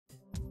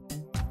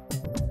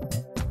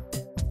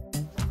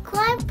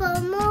for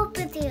more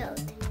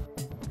videos.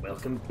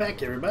 Welcome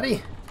back,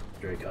 everybody.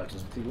 Drake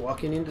Hawkins with you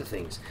walking into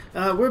things.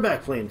 We're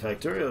back playing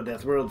Factorio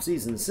Deathworld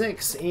Season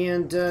 6,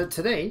 and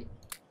today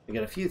we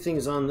got a few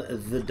things on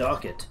the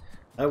docket.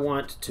 I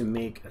want to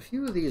make a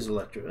few of these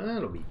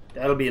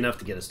that'll be enough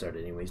to get us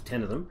started anyways,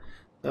 10 of them.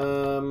 I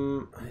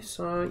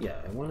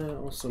want to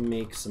also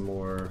make some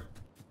more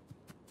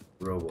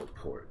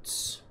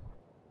roboports.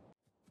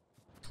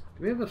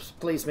 Do we have a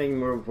place making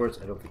more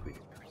roboports? I don't think we do.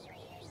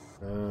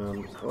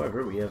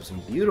 However, we have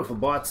some beautiful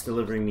bots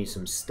delivering me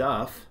some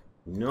stuff.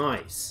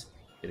 Nice.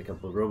 Get a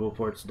couple of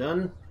roboports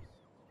done.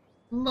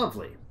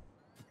 Lovely.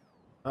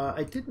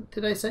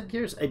 Did I set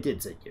gears? I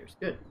did set gears.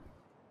 Good.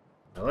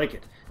 I like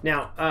it.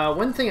 Now,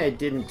 one thing I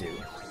didn't do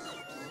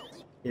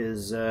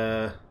is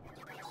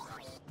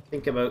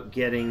think about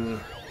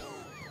getting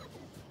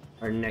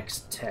our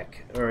next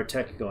tech, or our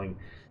tech going.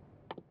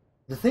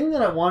 The thing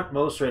that I want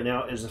most right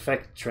now is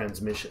effect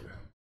transmission.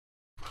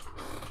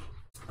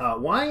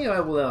 Why?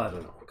 Well, I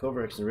don't know.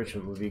 Coverx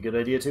enrichment would be a good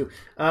idea too.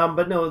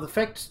 But no, the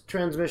effect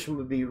transmission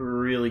would be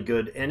really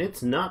good, and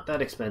it's not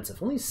that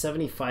expensive. Only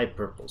 75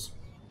 purples.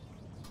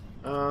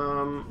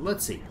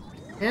 Let's see.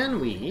 Can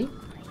we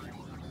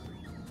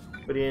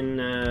put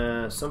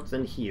in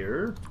something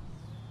here,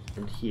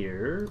 and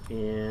here,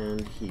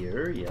 and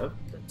here? Yep,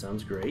 that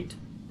sounds great.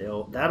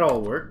 That all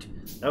worked.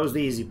 That was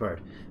the easy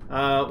part.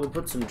 We'll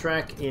put some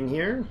track in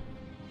here.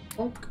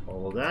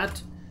 All of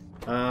that.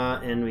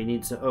 And we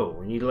need some... Oh,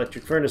 we need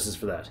electric furnaces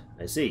for that.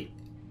 I see.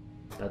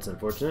 That's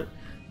unfortunate.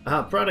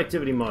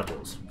 Productivity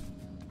modules.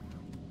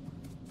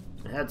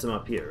 I had some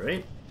up here,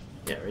 right?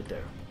 Yeah, right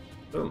there.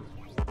 Boom.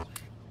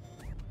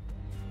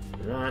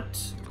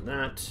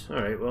 That.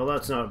 Alright, well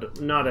that's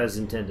not as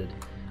intended.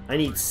 I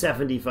need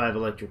 75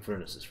 electric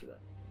furnaces for that.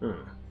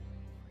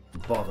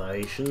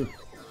 Botheration.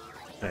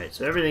 Alright,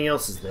 so everything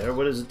else is there.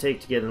 What does it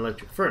take to get an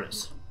electric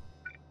furnace?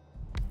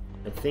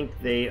 I think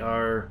they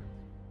are...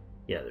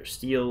 Yeah, they're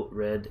steel,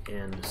 red,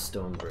 and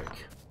stone brick.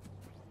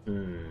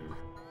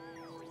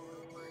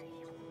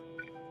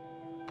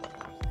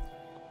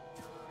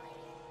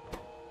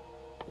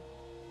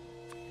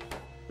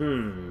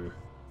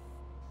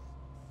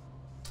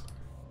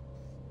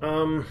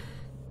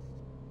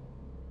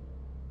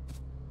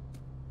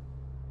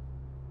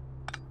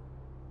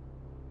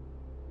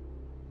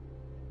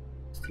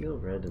 Steel,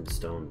 red, and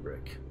stone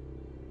brick.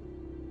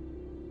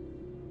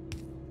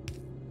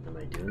 Am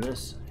I doing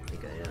this? I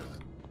think I am.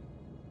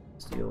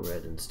 Steel,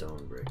 red, and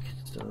stone brick.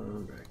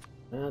 Stone brick.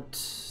 That.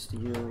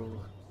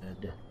 Steel,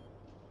 red,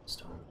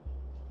 stone.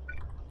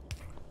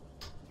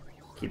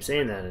 Keep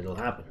saying that, it'll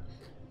happen.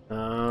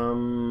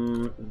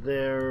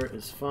 There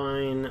is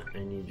fine. I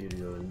need you to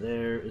go in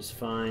there is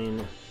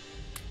fine.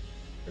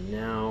 For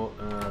now,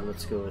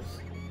 let's go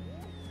with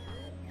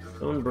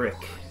stone brick.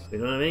 We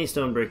don't have any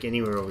stone brick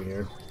anywhere over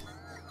here.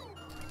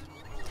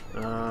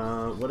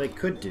 What I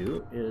could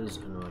do is...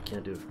 No, I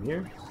can't do it from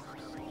here.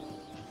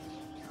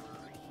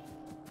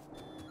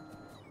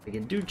 I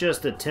can do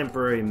just a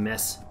temporary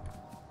mess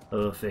of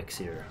a fix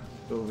here.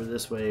 Go over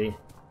this way.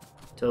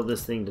 Tell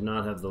this thing to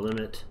not have the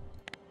limit.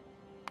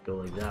 Go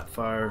like that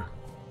far.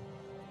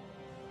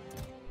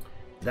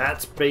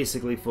 That's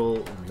basically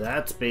full.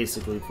 That's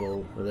basically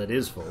full. Well, that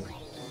is full.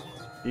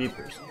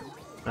 Jeepers.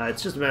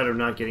 It's just a matter of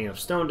not getting enough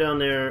stone down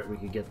there. We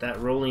could get that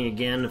rolling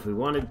again if we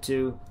wanted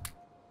to.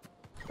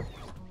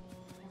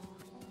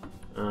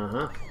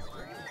 Uh-huh.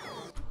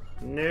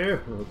 No.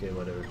 Okay,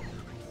 whatever.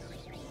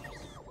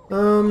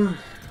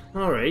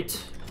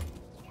 Alright.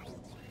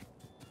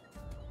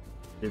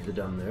 Did the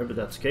dumb there, but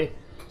that's okay.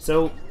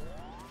 So,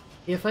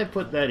 if I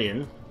put that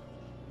in,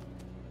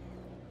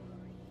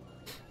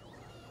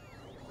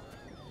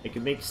 I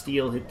could make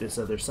steel hit this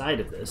other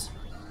side of this.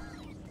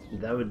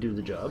 That would do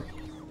the job.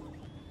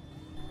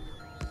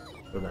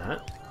 For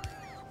that.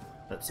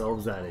 That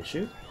solves that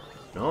issue.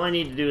 And all I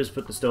need to do is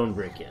put the stone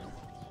brick in.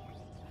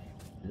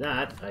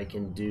 That, I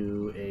can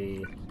do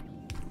a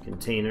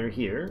container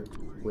here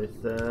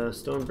with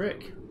stone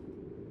brick.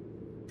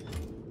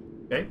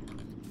 Okay.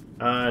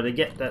 To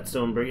get that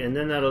stone brick, and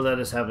then that'll let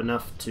us have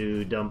enough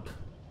to dump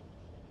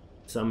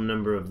some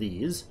number of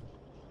these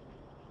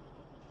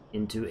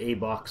into a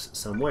box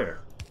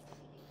somewhere.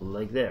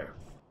 Like there.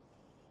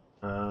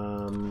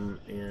 And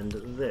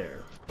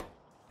there.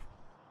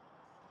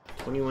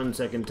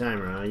 21-second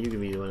timer, huh? You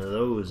can be one of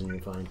those and you're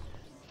fine.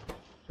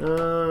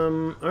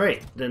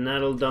 Alright, then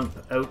that'll dump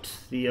out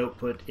the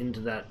output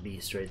into that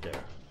beast right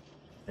there.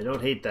 I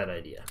don't hate that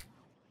idea.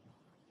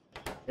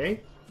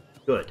 Okay?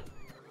 Good.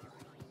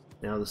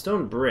 Now the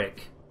stone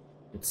brick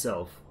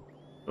itself,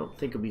 I don't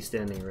think it'll be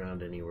standing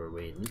around anywhere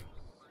waiting.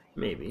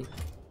 Maybe.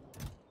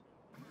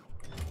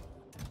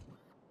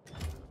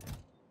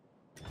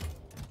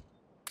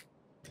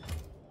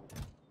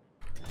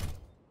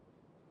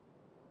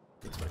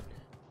 That's fine.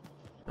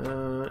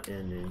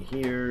 And in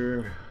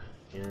here,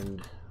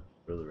 and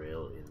throw the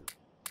rail in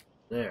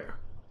there.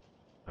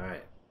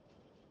 Alright.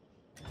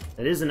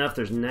 That is enough.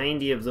 There's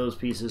 90 of those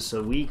pieces,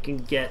 so we can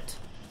get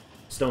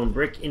stone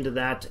brick into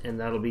that, and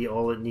that'll be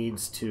all it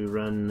needs to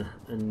run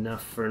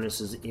enough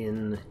furnaces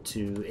in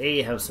to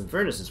A, have some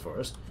furnaces for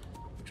us,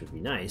 which would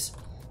be nice,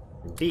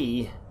 and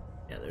B,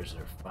 yeah, there's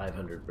our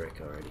 500 brick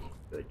already.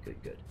 Good,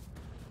 good, good.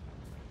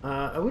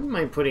 I wouldn't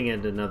mind putting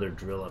in another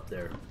drill up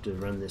there to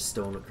run this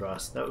stone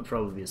across. That would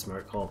probably be a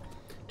smart call.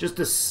 Just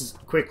a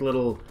quick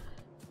little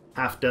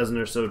half dozen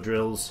or so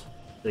drills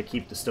to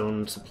keep the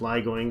stone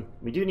supply going.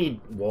 We do need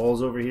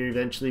walls over here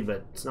eventually,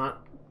 but it's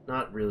not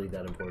really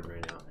that important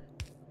right now.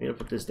 I'm gonna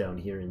put this down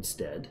here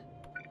instead.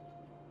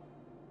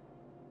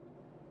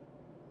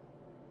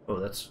 Oh,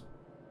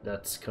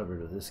 that's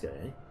covered with this guy,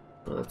 eh?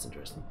 Oh, that's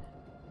interesting.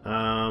 So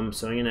I'm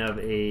gonna have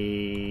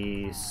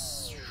a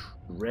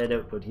red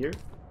output here.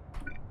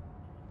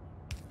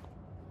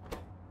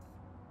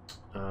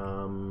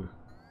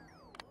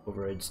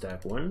 Override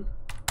stack 1.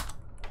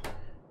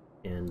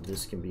 And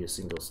this can be a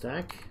single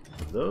stack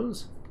of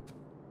those.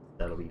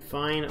 That'll be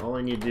fine. All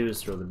I need to do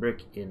is throw the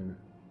brick in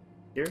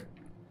here.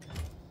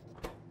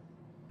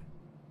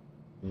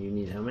 You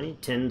need how many?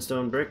 10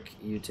 stone brick.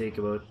 You take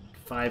about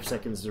 5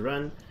 seconds to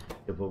run.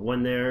 You'll put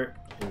one there,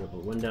 and you'll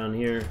put one down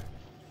here,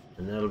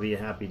 and that'll be a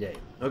happy day.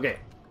 Okay.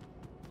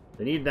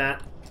 I need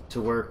that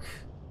to work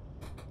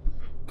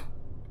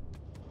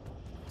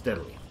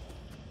steadily.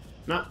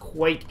 Not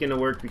quite gonna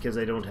work because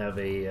I don't have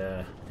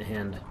a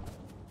hand.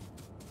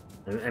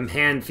 I'm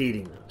hand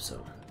feeding them,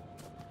 so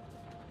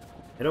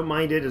I don't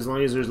mind it as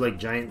long as there's like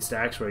giant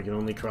stacks where I can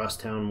only cross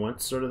town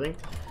once, sort of thing.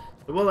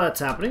 But while that's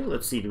happening,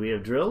 let's see. Do we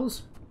have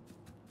drills?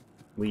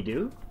 We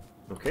do.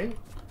 Okay.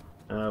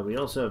 We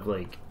also have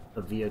like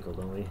a vehicle,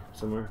 don't we?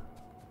 Somewhere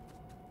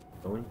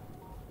going.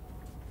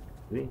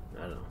 Do we?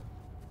 I don't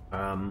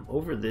know.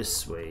 Over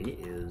this way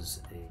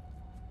is a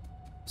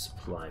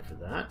supply for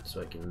that,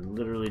 so I can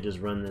literally just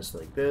run this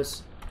like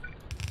this.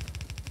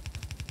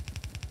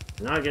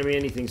 Not gonna be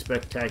anything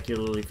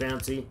spectacularly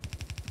fancy.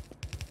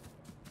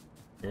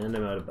 And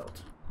I'm out of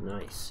belt.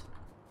 Nice.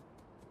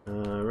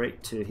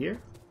 Right to here.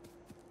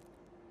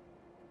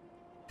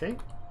 Okay.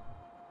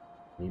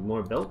 Need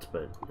more belt,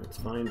 but that's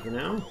fine for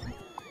now.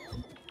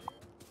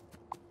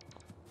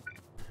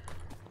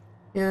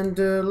 And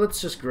let's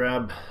just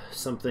grab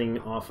something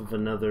off of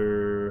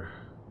another...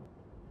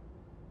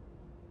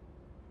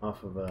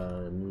 off of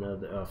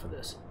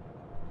this.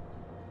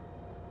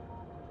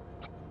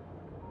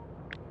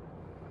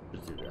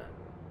 Let's do that.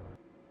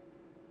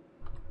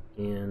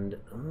 And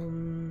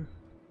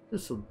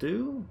this will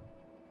do.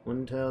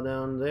 One tile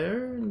down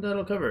there, and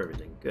that'll cover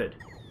everything. Good.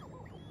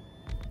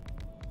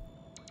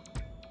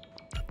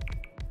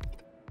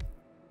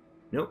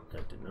 Nope,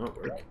 that did not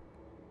work.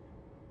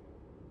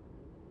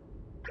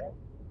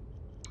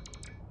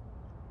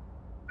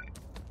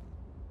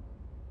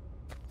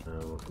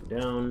 We'll come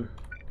down.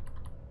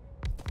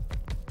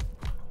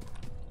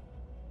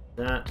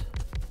 That.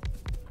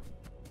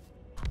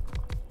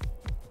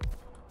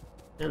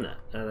 And that.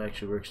 That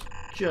actually works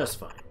just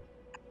fine.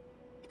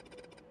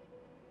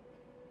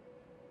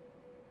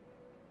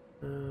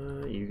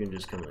 You can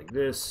just come like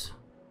this.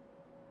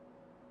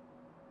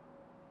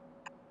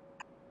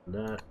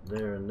 That,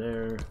 there, and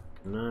there.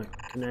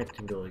 Not connect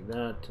and go like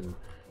that, and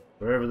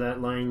wherever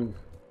that line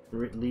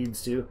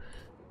leads to. You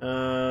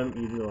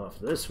can go off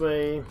this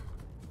way.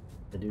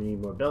 I do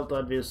need more belt,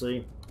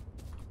 obviously.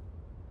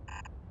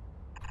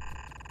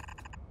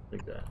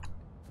 Like that.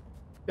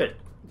 Good.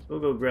 So we'll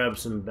go grab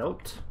some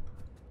belt.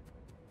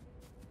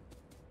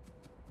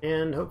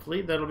 And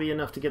hopefully that'll be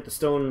enough to get the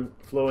stone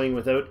flowing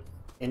without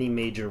any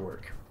major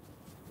work.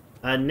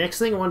 Next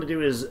thing I want to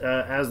do is,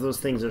 as those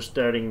things are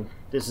starting,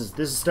 this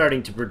is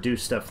starting to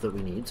produce stuff that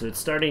we need. So it's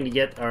starting to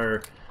get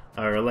our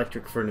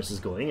electric furnaces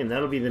going, and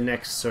that'll be the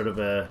next sort of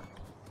a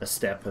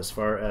step as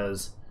far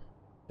as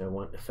I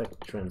want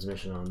effect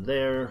transmission on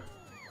there.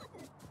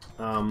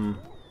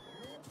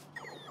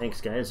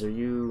 Thanks, guys. Are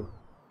you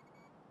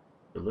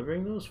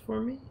delivering those for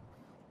me?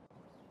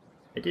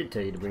 I did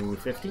tell you to bring me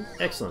 50.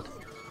 Excellent.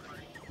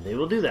 They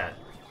will do that.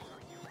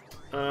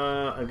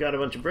 I've got a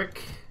bunch of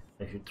brick.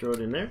 I should throw it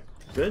in there.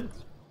 Good.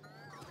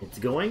 It's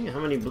going. How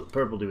many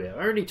purple do we have?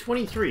 Already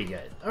 23,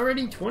 guys.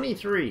 Already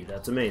 23.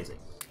 That's amazing.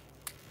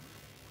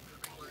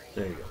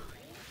 There you go.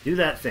 Do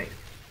that thing.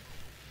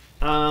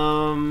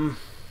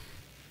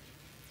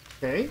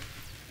 Okay.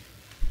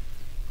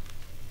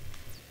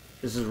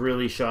 This is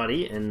really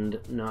shoddy and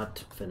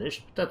not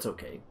finished. But that's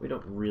okay. We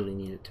don't really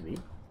need it to be.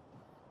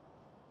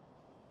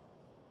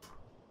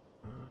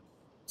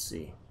 Let's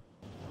see.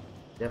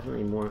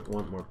 Definitely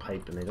want more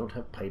pipe, and I don't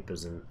have pipe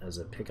as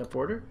a pickup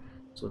order.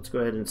 So let's go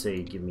ahead and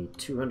say give me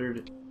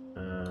 200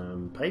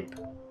 pipe,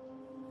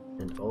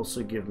 and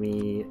also give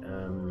me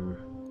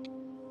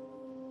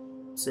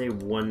say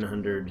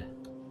 100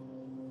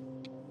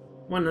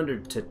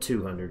 to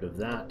 200 of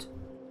that,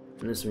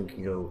 and this one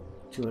can go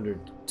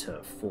 200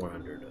 to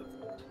 400 of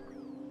that.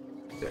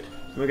 Good.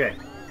 Okay.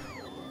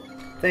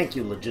 Thank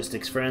you,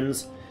 logistics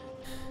friends.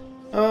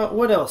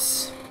 What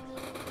else?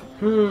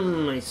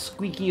 My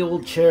squeaky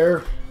old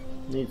chair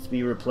needs to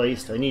be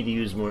replaced. I need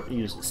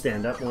to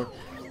stand up more.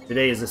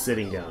 Today is a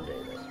sitting down day.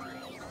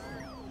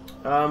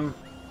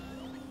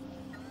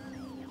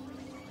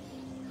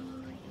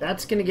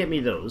 that's going to get me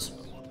those.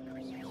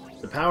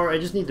 The power, I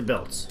just need the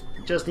belts.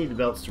 Just need the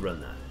belts to run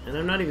that. And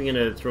I'm not even going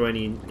to throw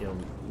any, you know,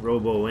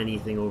 robo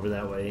anything over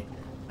that way.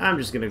 I'm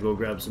just going to go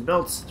grab some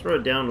belts, throw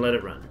it down, and let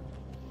it run.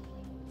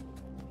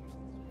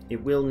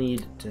 It will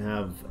need to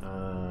have,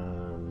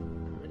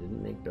 I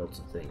didn't make belts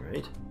a thing,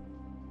 right?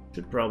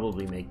 Should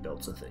probably make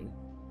belts a thing.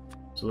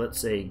 So let's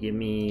say, give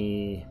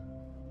me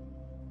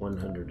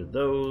 100 of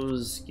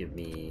those, give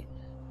me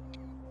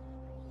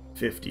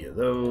 50 of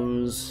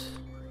those.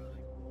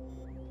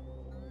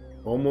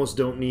 Almost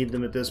don't need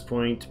them at this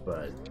point,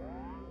 but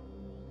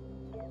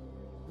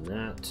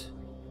that.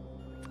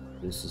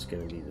 This is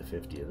going to be the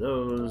 50 of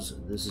those.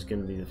 This is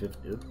going to be the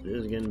 50. Oops,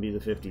 this is going to be the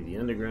 50 of the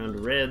underground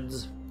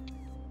reds.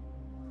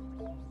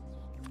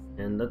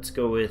 And let's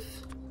go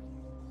with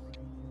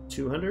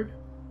 200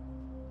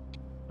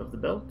 of the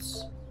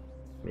belts.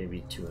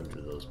 Maybe 200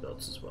 of those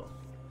belts as well.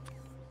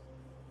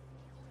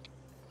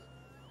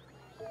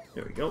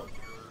 There we go.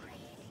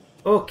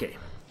 Okay.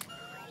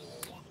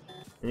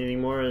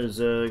 Anything more is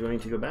going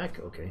to go back?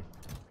 Okay.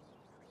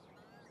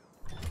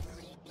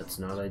 That's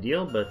not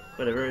ideal, but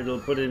whatever. It'll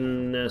put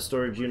in a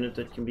storage unit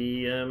that can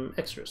be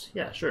extras.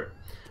 Yeah, sure.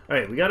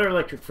 Alright, we got our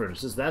electric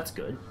furnaces. That's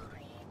good.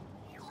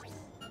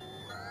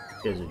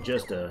 You guys are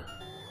just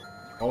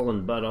all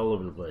in butt all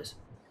over the place.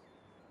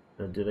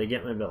 Did I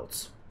get my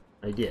belts?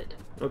 I did.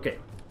 Okay.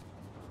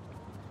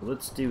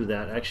 Let's do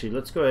that. Actually,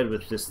 let's go ahead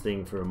with this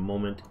thing for a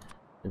moment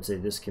and say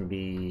this can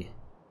be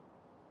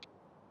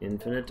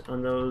infinite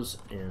on those,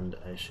 and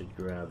I should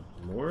grab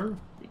more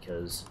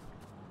because,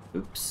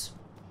 oops,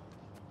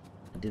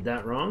 I did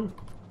that wrong.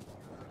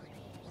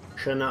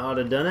 Should not ought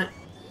to done it.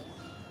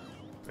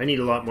 I need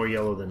a lot more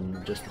yellow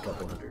than just a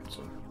couple hundred,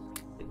 so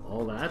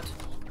all that.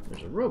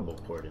 There's a robo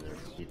port in there,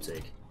 for Pete's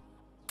sake.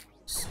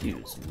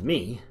 Excuse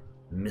me,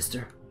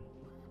 mister.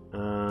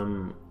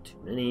 Too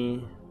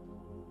many.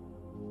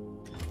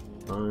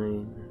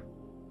 Fine.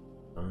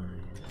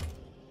 Fine.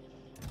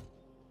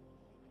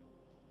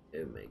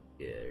 Oh my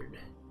god.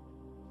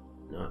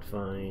 Not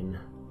fine.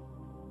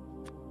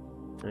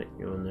 That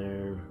go in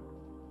there.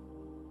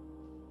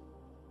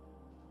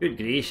 Good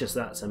gracious,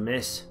 that's a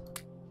mess.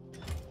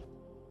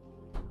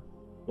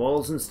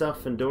 Walls and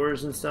stuff and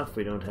doors and stuff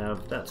we don't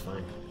have. That's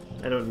fine.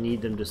 I don't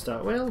need them to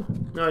stock. Well,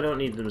 no, I don't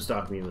need them to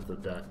stock me with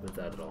that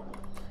at all.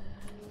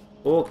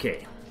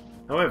 Okay.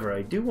 However,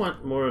 I do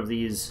want more of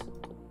these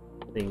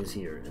things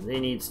here, and they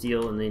need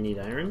steel and they need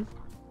iron.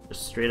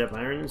 Just straight up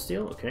iron and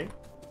steel. Okay.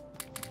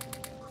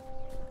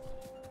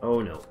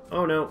 Oh no!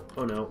 Oh no!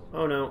 Oh no!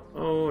 Oh no!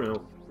 Oh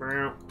no!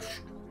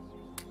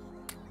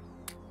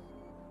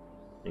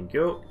 Thank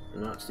you.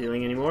 I'm not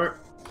stealing anymore.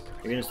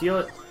 You're gonna steal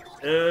it?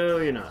 Oh,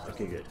 you're not.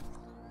 Okay, good.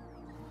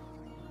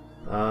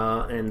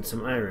 And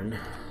some iron.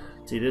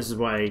 See, this is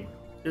why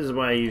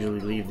I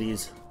usually leave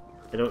these.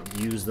 I don't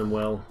use them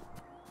well.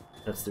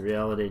 That's the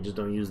reality. I just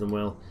don't use them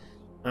well.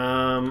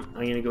 I'm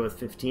gonna go with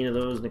 15 of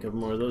those and a couple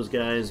more of those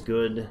guys.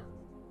 Good.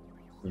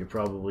 You're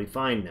probably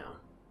fine now.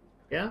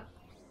 Yeah?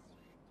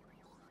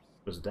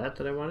 Was it that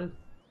I wanted?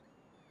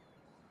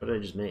 What did I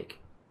just make?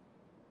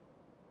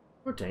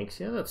 More tanks.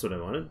 Yeah, that's what I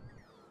wanted.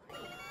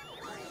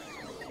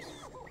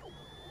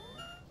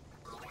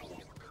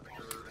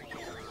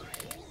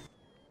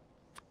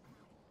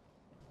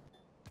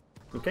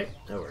 Okay,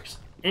 that works.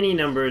 Any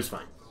number is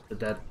fine, but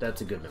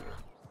that's a good number.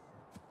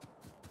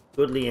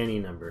 Goodly any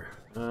number.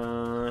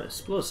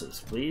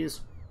 Explosives,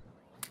 please.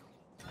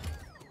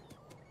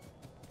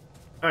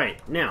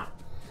 Alright, now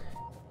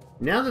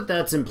that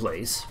that's in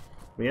place,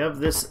 we have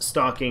this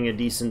stocking a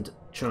decent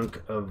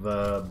chunk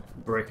of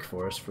brick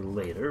for us for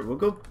later. We'll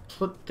go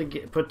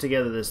put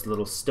together this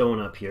little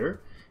stone up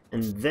here,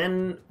 and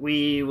then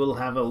we will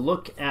have a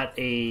look at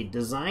a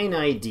design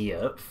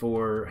idea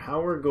for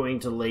how we're going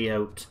to lay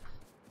out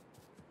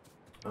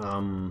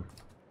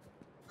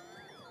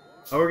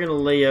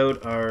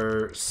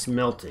our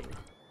smelting.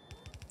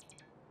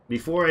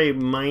 Before I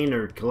mine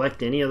or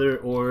collect any other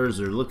ores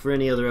or look for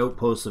any other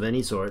outposts of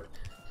any sort,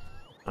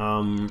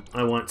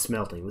 I want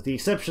smelting. With the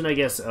exception, I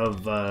guess,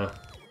 of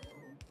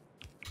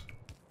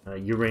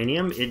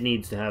uranium. It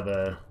needs to have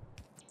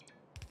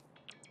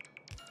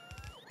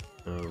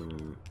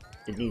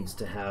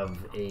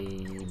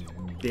a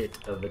bit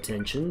of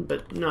attention,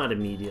 but not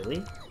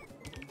immediately.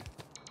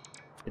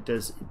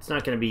 It's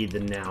not going to be the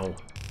now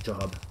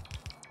job.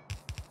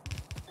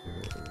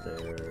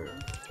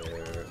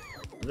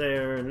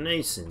 There,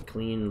 nice and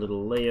clean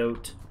little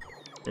layout.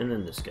 And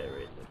then this guy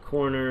right in the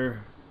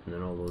corner. And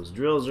then all those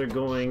drills are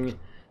going.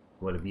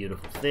 What a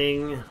beautiful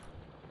thing.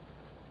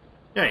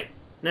 Alright,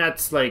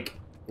 that's like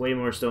way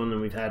more stone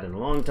than we've had in a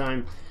long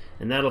time.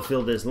 And that'll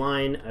fill this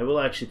line. I will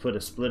actually put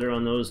a splitter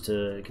on those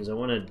because I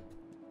want to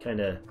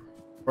kind of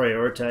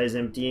prioritize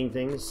emptying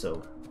things,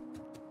 so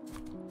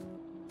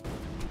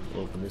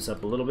we'll open this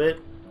up a little bit.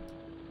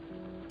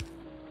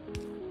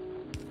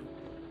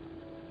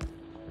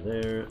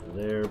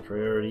 There,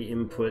 priority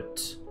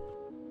input,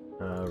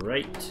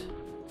 right.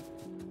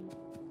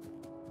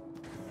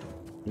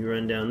 You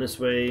run down this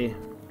way,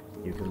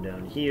 you come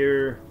down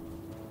here,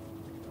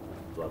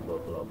 blah, blah,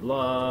 blah,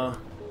 blah.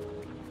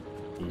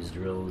 These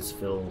drills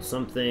fill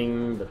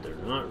something, but they're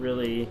not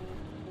really.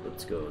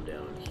 Let's go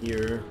down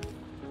here.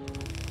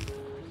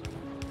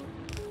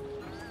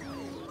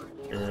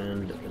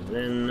 And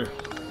then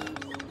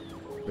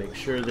make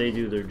sure they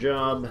do their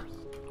job.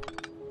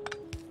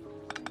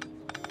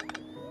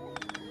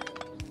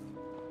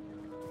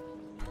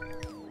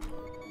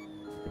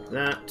 Like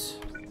that.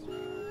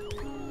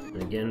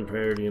 And again,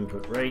 priority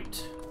input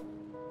right.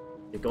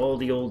 Take all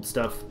the old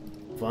stuff,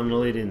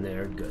 funnel it in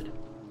there, good.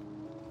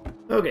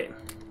 Okay.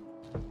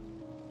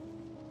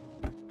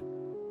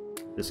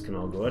 This can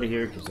all go out of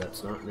here because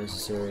that's not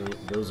necessary.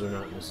 Those are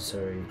not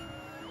necessary.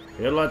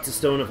 I got lots of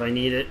stone if I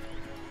need it.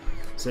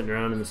 Sitting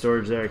around in the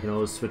storage there, I can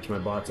always switch my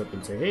bots up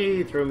and say,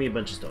 hey, throw me a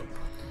bunch of stone.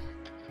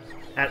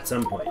 At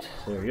some point.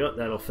 There we go.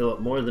 That'll fill up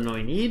more than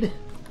I need.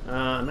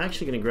 I'm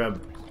actually going to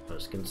grab... I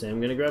was going to say I'm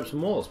going to grab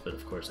some walls, but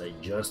of course I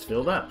just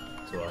filled up,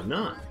 so I'm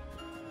not.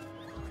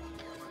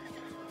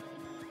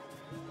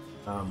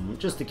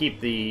 Just to keep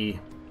the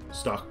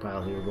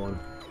stockpile here going.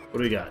 What do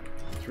we got?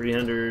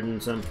 300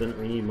 and something.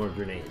 We need more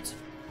grenades.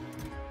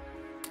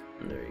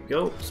 And there you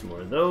go. Some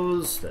more of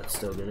those. That's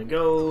still going to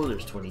go.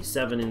 There's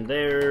 27 in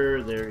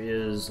there. There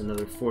is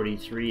another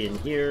 43 in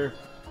here.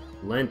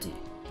 Plenty.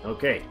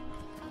 Okay.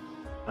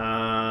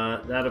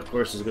 That, of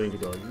course, is going to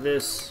go like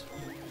this.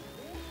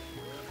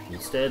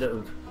 Instead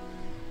of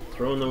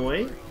throwing them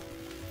away.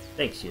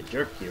 Thanks, you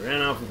jerk. You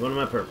ran off with one of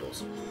my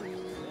purples.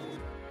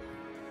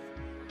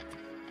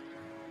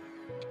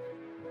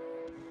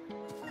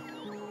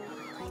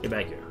 Get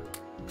back here.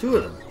 2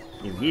 of them.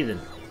 You heathen.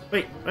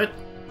 Wait, what?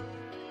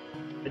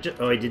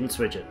 Oh, I didn't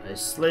switch it. I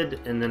slid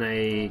and then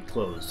I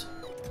closed.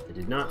 I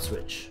did not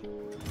switch.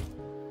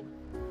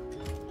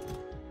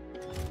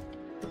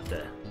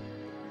 What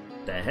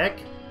the heck?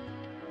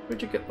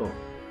 Where'd you go? Oh.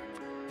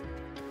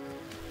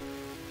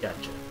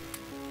 Gotcha.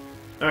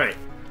 Alright.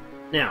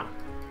 Now,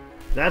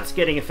 that's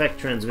getting effect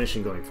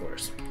transmission going for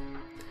us.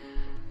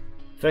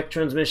 Effect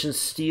transmission,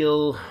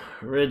 steel,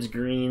 reds,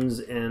 greens,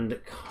 and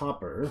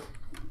copper.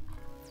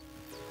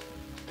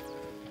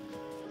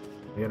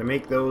 We gotta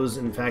make those.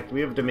 In fact,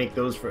 we have to make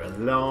those for a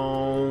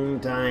long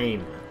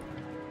time.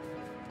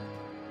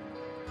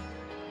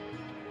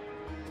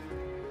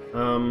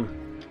 A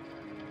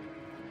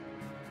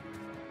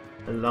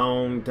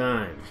long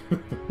time.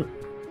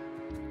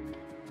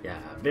 Yeah,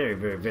 very,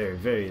 very, very,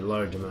 very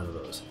large amount of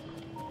those.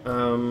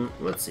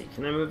 Let's see.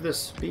 Can I move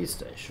this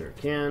beast? I sure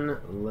can.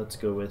 Let's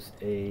go with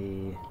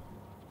a...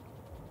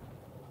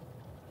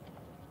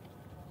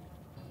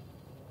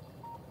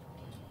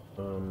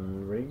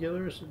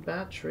 regular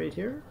batch right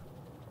here?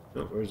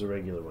 Oh, where's the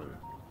regular one?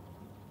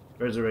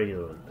 Where's the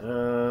regular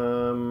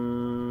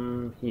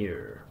one?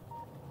 Here.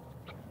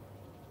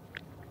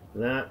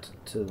 That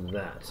to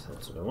that.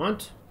 That's what I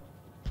want.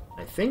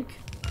 I think.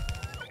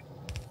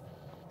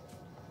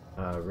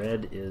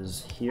 Red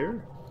is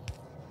here.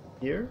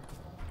 Here.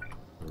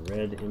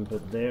 Red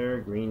input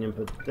there. Green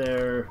input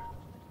there.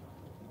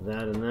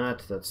 That and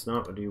that. That's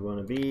not what you want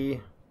to be.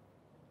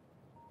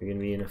 You're going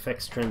to be an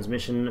effects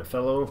transmission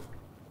fellow.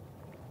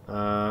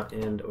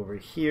 And over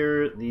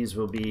here, these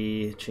will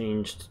be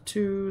changed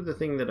to the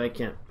thing that I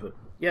can't put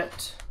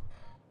yet.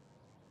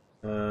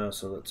 So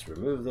let's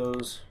remove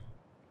those.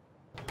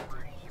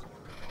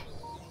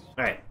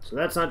 Alright, so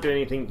that's not doing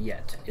anything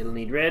yet. It'll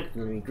need red,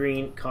 it'll need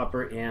green,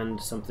 copper,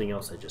 and something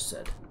else I just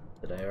said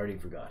that I already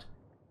forgot.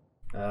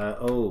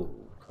 Oh,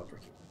 copper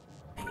key.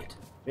 Dang it.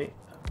 Okay,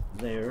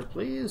 there,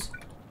 please.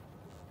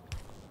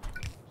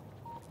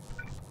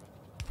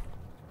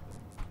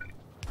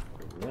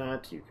 Bring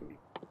that, you can be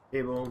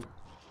cable.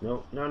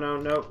 No, no,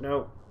 no, no,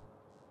 no.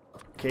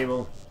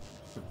 Cable.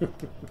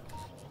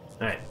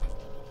 Alright.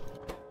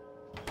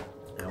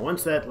 Now,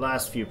 once that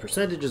last few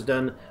percentage is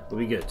done, we'll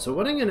be good. So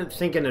what I'm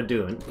thinking of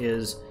doing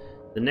is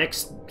the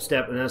next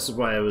step, and this is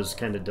why I was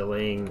kind of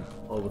delaying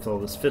with all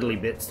this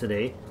fiddly bits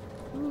today.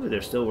 Ooh,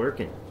 they're still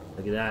working.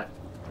 Look at that.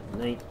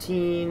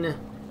 19.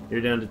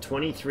 You're down to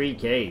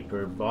 23k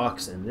per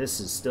box, and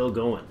this is still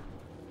going.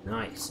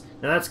 Nice.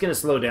 Now that's going to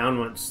slow down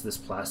once this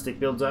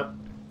plastic builds up,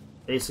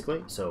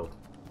 basically. So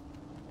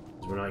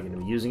we're not going to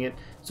be using it.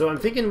 So I'm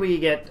thinking we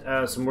get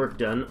some work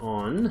done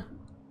on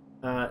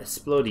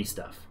explodey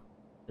stuff.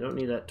 I don't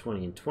need that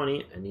 20 and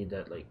 20. I need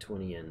that like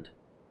 20 and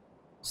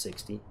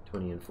 60,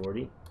 20 and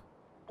 40.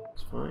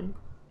 That's fine.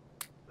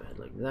 Go ahead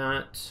like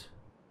that.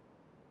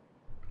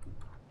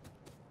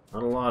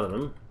 Not a lot of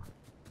them.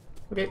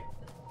 Okay.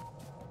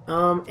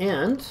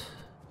 And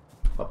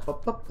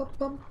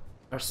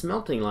our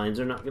smelting lines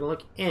are not going to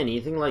look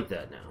anything like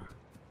that now.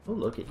 Oh,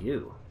 look at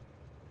you.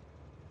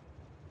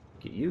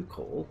 Look at you,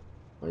 coal.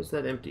 Why is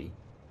that empty?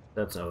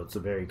 That's how it's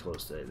very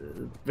close to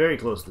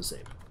the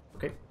same.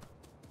 Okay.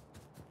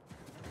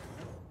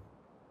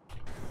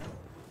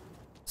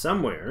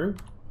 Somewhere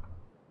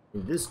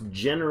in this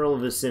general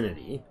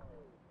vicinity,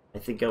 I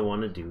think I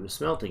want to do a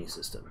smelting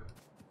system.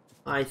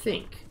 I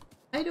think.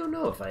 I don't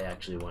know if I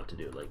actually want to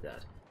do it like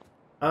that.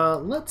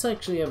 Let's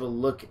actually have a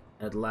look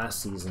at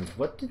last season's.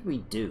 What did we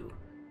do?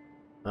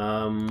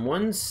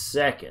 1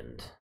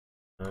 second.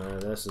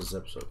 This is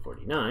episode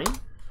 49.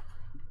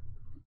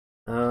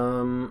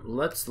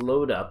 Let's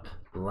load up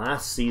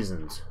last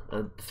season's.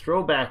 A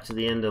throwback to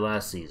the end of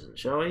last season,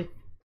 shall we?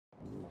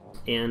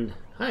 And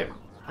hi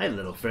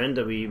little friend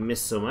that we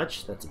missed so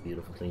much. That's a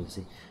beautiful thing to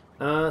see.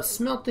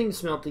 Smelting.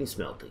 Smelting.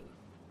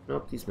 I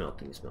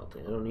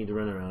don't need to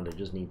run around, I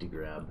just need to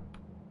grab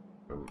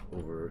from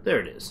over... There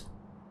it is.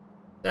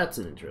 That's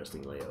an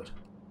interesting layout.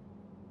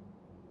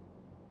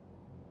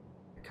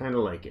 I kind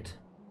of like it.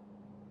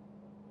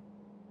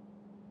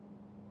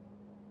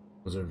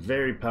 Those are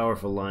very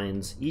powerful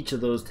lines. Each of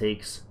those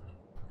takes...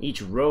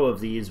 Each row of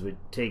these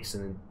takes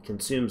and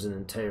consumes an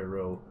entire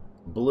row,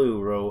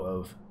 blue row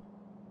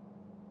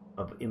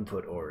of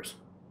input ores.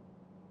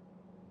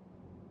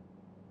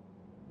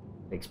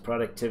 Makes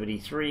productivity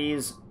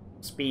 3s,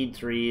 speed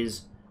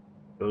 3s,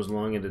 goes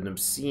along at an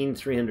obscene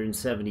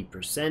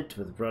 370%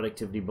 with a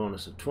productivity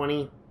bonus of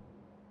 20.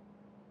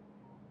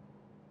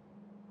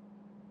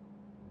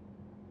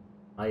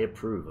 I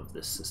approve of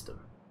this system,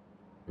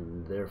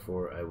 and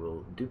therefore I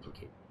will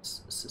duplicate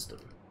this system.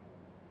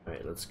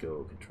 Alright, let's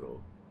go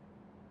control.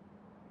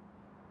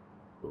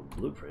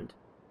 Blueprint.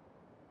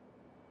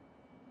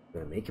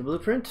 Gonna make a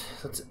blueprint.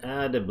 Let's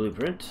add a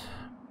blueprint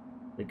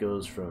that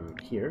goes from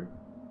here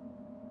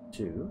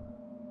to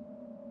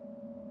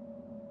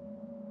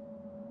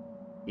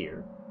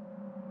here.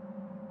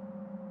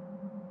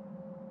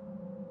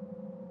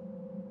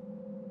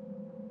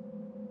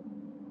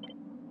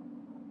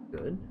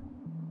 Good.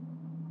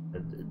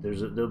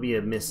 There'll be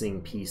a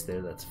missing piece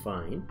there. That's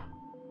fine.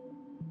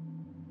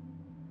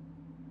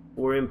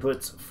 4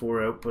 inputs,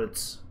 4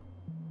 outputs.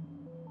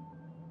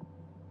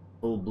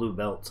 Full blue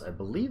belts. I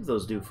believe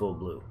those do full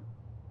blue.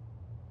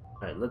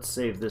 Alright, let's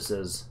save this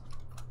as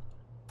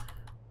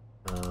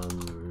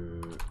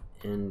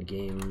end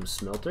game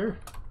smelter.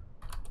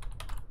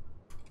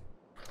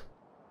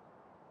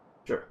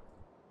 Sure.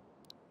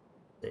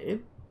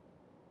 Save.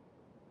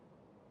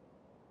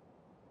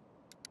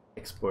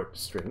 Export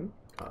string.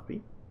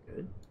 Copy.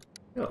 Good.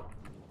 Go.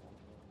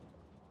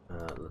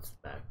 Let's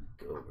back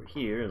over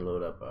here and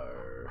load up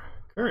our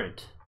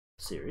current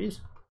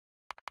series.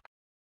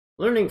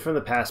 Learning from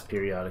the past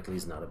periodically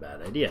is not a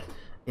bad idea.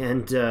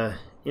 And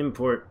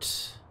import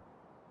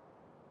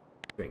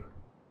string.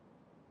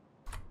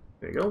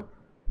 There you go.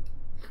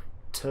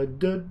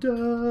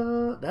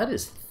 Ta-da-da! That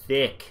is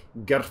thick.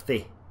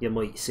 Girthy, you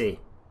might say.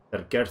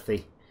 They're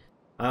girthy.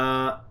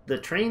 The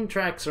train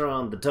tracks are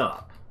on the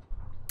top.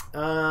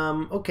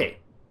 Okay.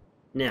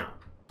 Now,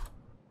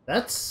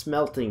 that's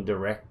smelting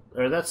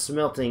that's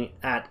smelting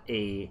at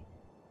a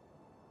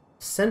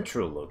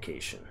central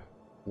location.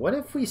 What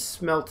if we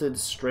smelted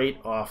straight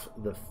off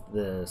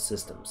the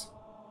systems?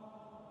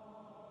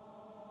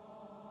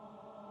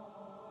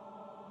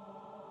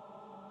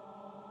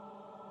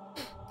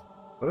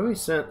 What if we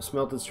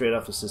smelted straight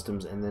off the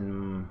systems and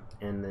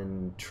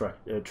then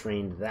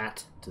trained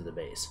that to the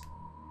base?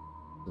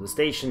 So the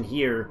station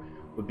here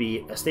would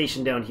be a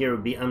station down here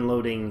would be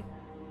unloading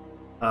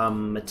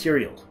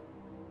material.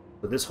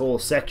 So this whole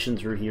section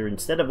through here,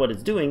 instead of what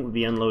it's doing, would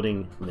be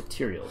unloading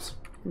materials.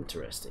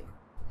 Interesting.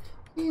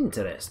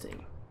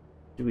 Interesting.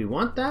 Do we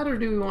want that, or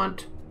do we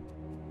want...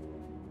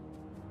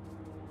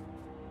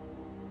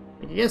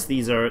 I guess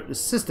the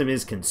system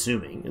is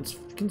consuming. It's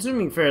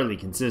consuming fairly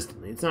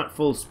consistently. It's not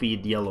full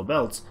speed yellow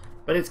belts,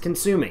 but it's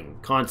consuming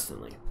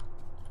constantly.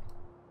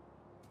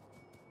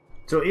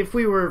 So if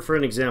we were, for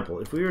an example,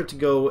 if we were to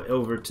go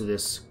over to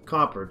this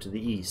copper to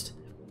the east,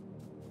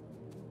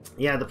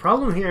 yeah, the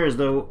problem here is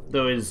though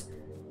is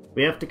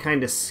we have to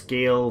kind of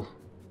scale.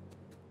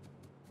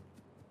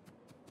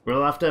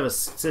 We'll have to have a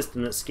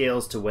system that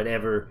scales to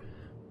whatever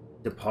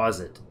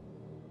deposit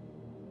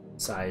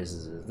size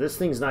is. This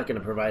thing's not going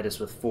to provide us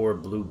with 4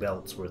 blue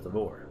belts worth of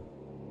ore.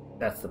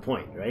 That's the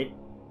point, right?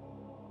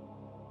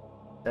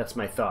 That's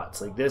my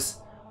thoughts. Like this,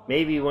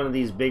 maybe one of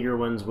these bigger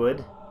ones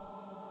would.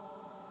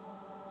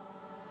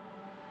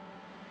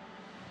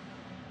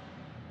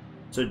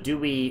 So do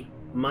we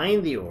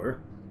mine the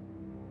ore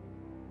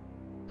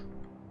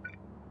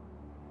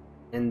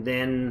and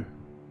then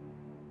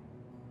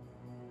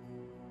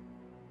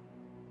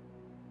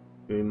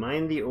we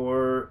mine the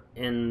ore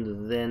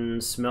and then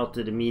smelt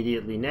it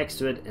immediately next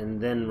to it and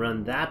then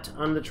run that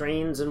on the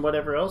trains and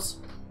whatever else?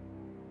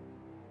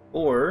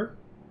 Or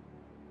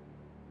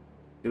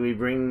do we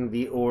bring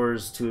the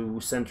ores to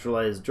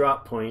centralized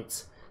drop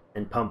points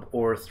and pump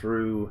ore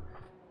through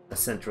a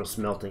central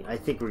smelting? I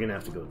think we're going to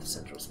have to go with the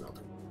central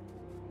smelting.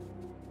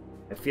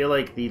 I feel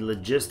like the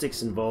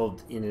logistics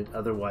involved in it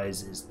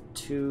otherwise is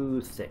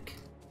too thick.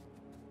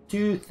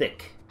 Too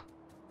thick.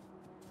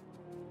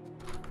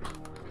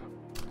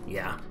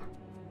 Yeah,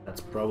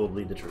 that's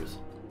probably the truth.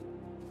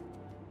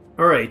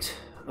 Alright,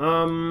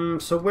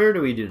 so where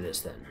do we do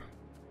this then?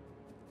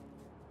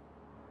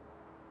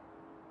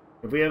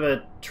 If we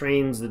have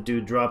trains that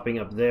do dropping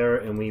up there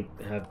and we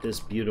have this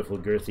beautiful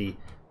girthy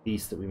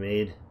piece that we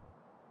made,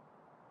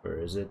 where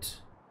is it?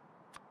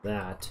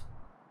 That.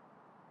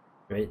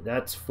 Right,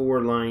 that's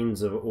 4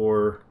 lines of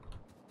ore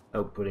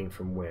outputting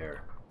from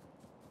where?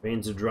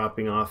 Trains are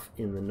dropping off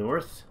in the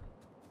north.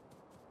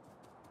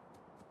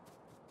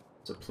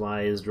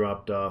 Supply is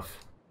dropped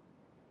off.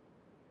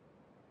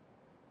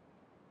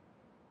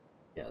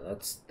 Yeah,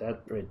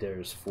 that right there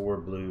is 4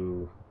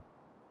 blue.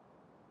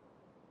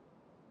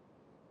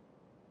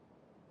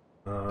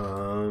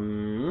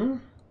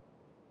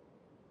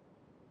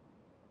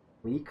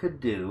 We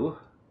could do.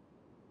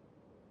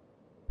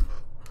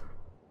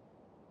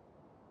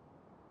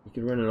 You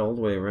could run it all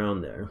the way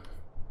around there.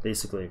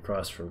 Basically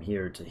across from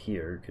here to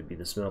here could be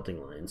the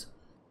smelting lines.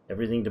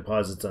 Everything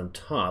deposits on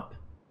top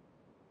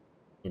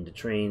into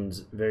trains,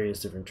 various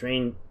different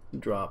train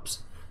drops,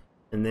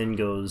 and then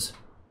goes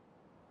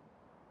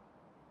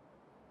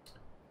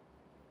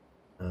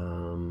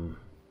so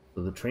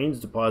the trains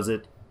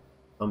deposit,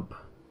 pump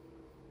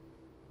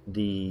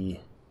the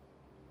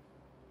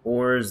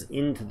ores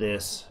into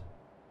this.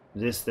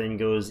 This then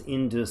goes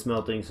into a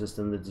smelting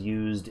system that's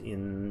used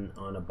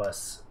on a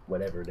bus,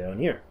 whatever, down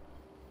here.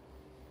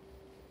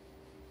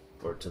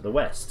 Or to the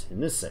west, in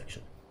this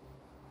section.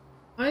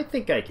 I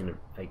think I can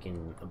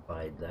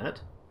abide that.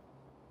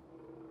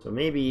 So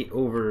maybe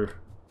over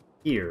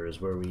here is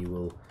where we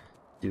will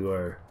do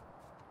our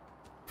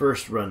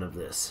first run of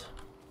this.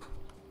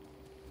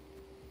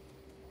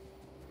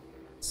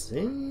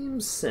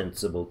 Seems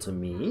sensible to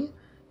me.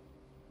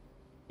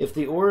 If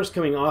the ore is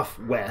coming off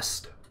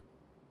west,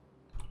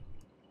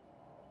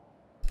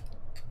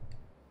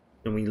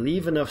 and we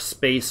leave enough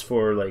space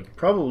for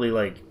probably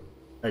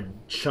a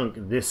chunk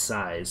this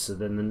size, so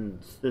then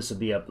this would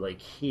be up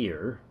like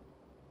here,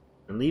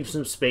 and leave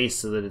some space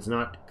so that it's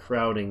not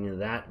crowding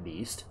that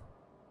beast.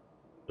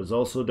 Because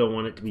also don't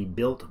want it to be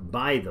built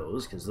by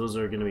those, because those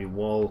are going to be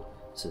wall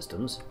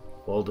systems,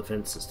 wall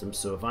defense systems.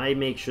 So if I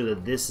make sure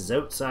that this is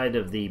outside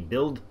of the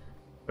build,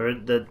 or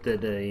that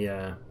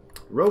a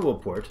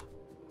roboport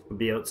would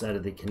be outside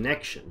of the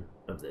connection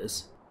of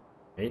this,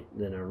 right?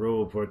 Then our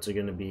roboports are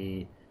going to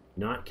be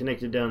not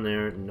connected down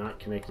there, not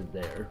connected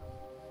there.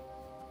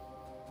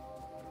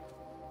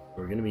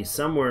 We're going to be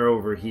somewhere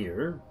over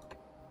here,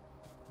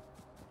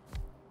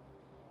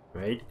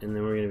 right? And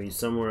then we're going to be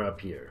somewhere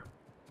up here.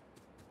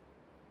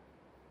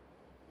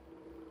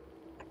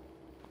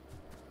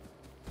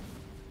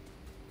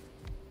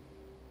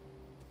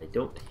 I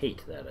don't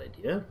hate that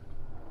idea.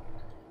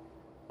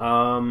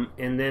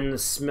 And then the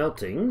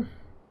smelting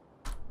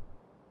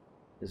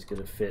is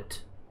going to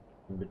fit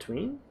in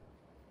between.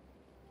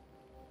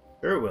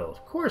 Sure it will.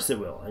 Of course it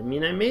will. I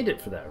mean, I made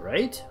it for that,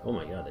 right? Oh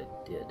my god,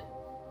 I did.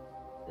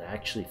 It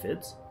actually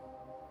fits?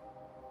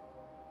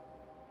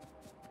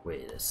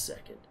 Wait a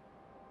second.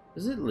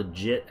 Does it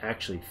legit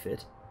actually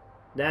fit?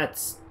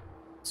 That's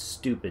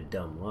stupid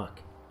dumb luck.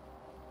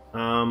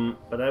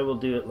 But I will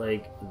do it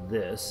like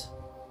this.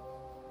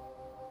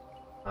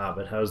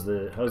 But how's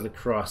the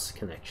cross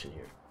connection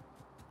here?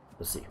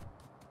 Let's see.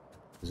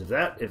 Because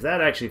if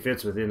that actually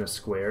fits within the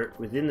square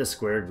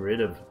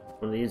grid of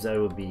one of these, I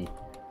will be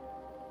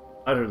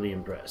utterly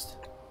impressed.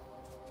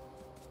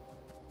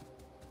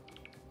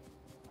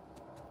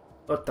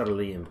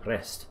 Utterly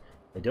impressed.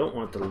 I don't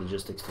want the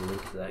logistics to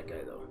link to that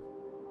guy though.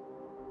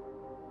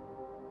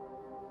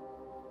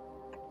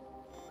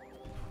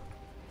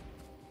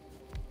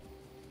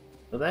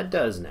 Well, that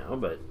does now,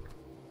 but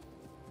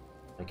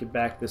I could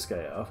back this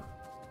guy off.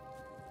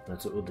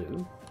 That's what we'll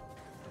do.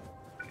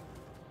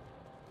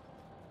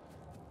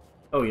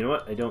 Oh, you know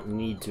what? I don't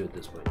need to at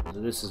this point. So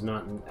this is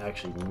not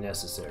actually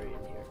necessary in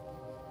here.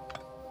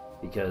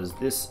 Because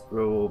this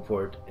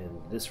roboport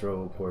and this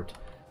roboport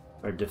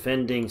are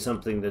defending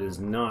something that does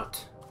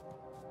not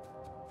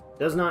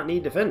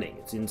need defending.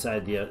 It's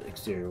inside the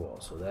exterior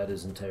wall. So that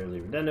is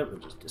entirely redundant. We'll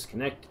just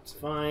disconnect. It's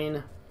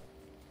fine.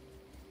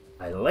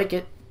 I like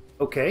it.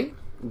 Okay.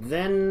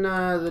 Then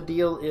the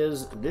deal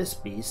is this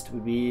beast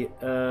would be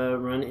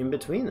run in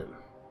between them.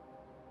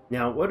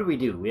 Now, what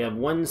do? We have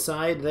one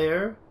side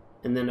there,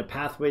 and then a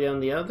pathway down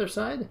the other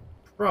side?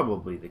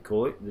 Probably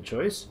the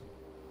choice,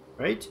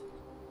 right?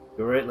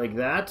 Go right like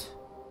that.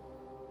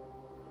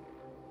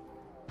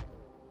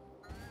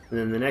 And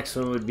then the next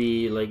one would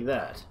be like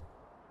that.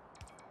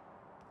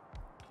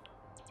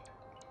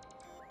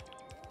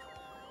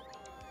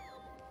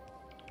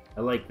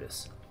 I like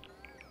this.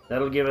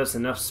 That'll give us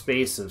enough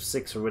space of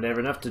 6 or whatever,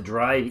 enough to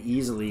drive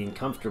easily and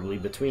comfortably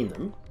between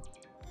them.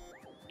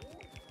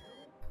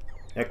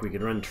 Heck, we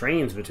could run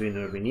trains between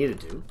them if we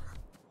needed to.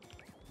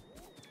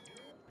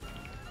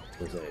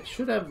 Because I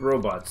should have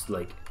robots,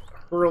 like,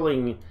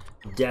 hurling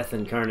death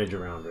and carnage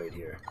around right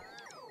here.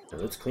 Now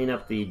let's clean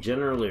up the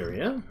general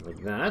area,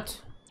 like that.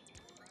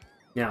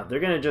 Now, they're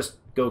going to just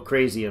go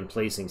crazy on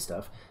placing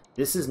stuff.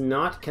 This is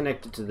not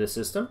connected to the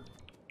system,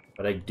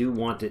 but I do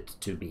want it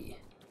to be.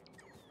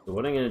 So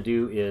what I'm going to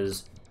do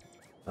is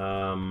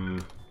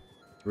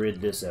grid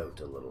this out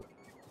a little.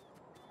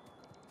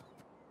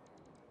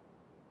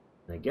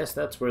 And I guess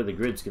that's where the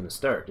grid's going to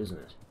start, isn't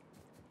it?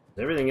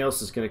 Everything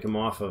else is going to come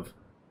off of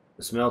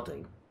the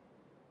smelting.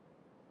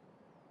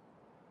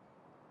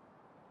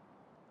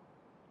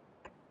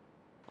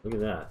 Look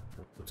at that.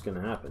 That's what's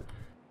going to happen.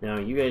 Now,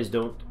 you guys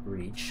don't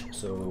reach,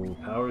 so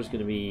power is going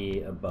to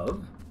be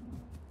above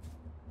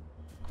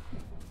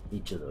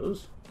each of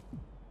those.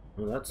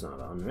 Well, that's not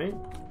on, right?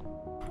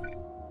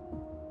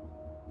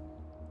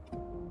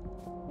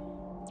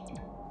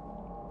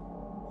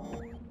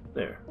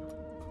 There.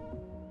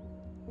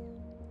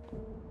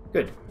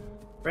 Good.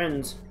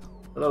 Friends.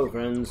 Hello,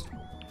 friends.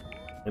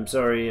 I'm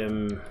sorry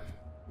I'm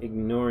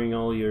ignoring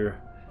all your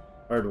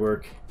hard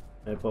work.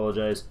 I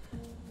apologize.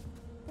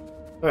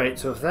 Alright,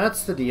 so if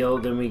that's the deal,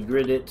 then we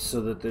grid it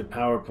so that the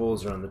power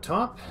poles are on the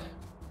top.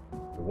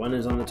 One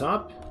is on the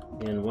top,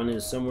 and one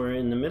is somewhere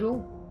in the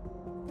middle.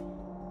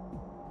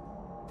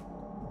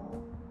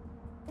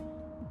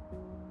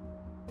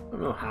 I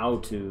don't know how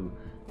to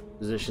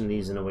position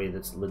these in a way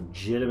that's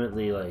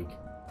legitimately, like,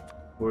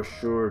 for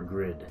sure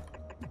grid.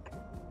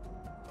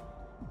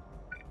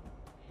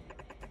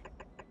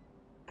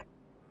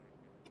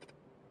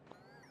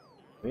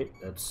 Right,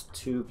 that's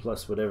 2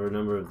 plus whatever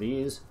number of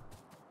these.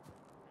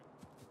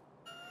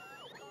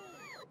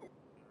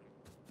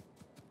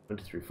 1,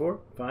 2, 3, 4,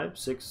 5,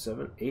 6,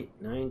 7, 8,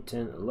 9,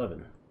 10,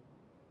 11.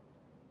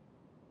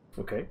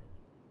 Okay.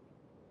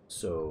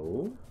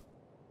 So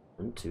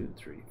 1, 2,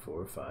 3,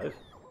 4, 5,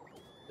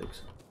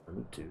 6,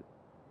 1, 2,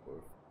 4.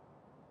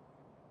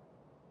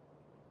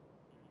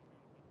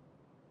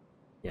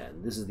 Yeah,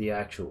 and this is the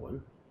actual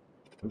one.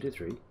 1, 2,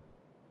 3,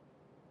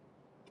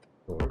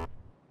 4,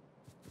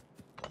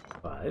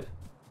 5.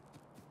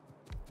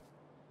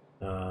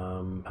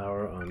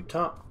 Power on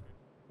top.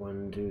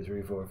 1, 2,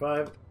 3, 4,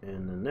 5,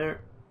 and then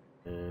there.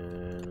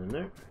 And then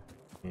there,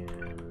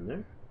 and then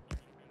there.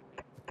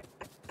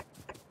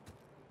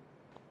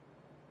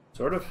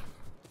 Sort of.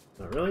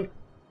 Not really.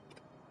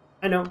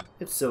 I know,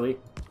 it's silly,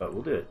 but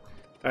we'll do it.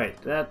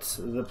 Alright, that's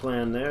the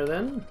plan there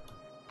then.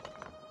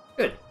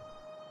 Good.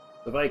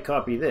 If I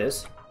copy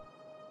this,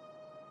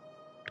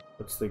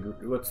 what's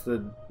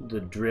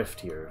the drift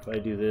here? If I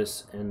do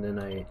this and then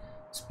I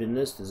spin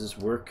this, does this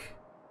work?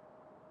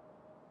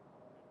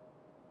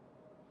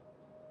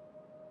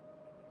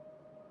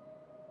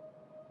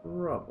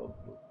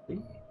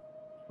 Probably.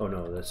 Oh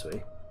no, this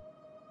way.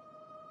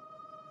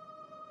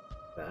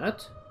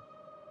 That.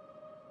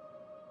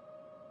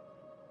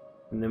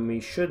 And then we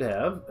should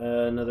have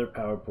another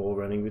power pole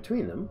running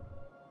between them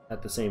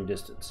at the same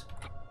distance.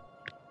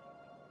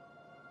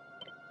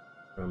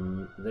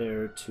 From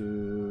there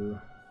to...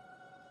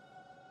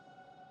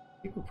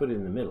 I think we'll put it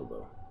in the middle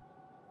though.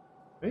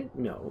 Right?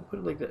 No, we'll put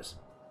it like this.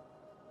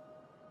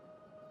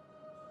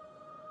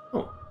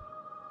 Oh.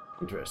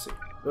 Interesting.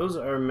 Those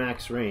are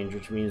max range,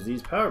 which means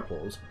these power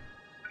poles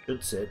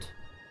should sit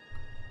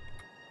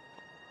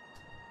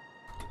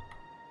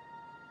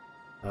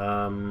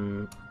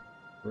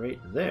right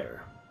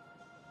there.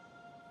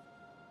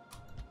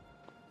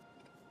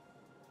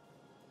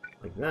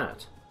 Like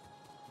that.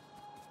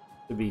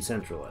 To be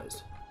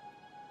centralized.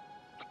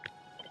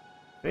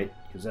 Right?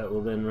 Because that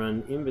will then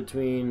run in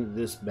between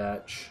this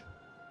batch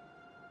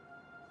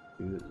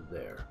to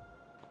there.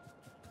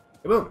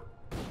 Boom!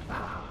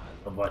 Ah,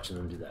 I love watching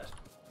them do that.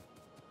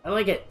 I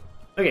like it.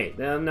 Okay,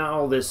 now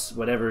all this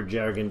whatever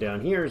jargon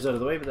down here is out of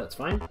the way, but that's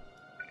fine.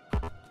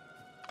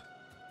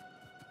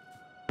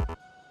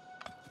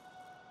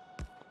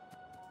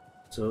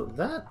 So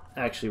that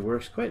actually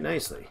works quite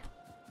nicely.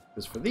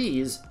 Because for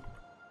these,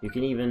 you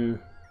can even...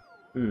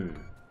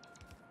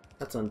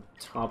 That's on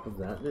top of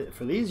that.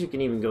 For these, you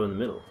can even go in the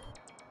middle.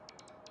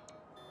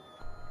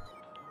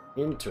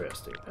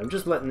 Interesting. I'm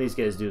just letting these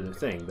guys do their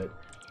thing, but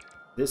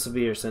this will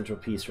be your central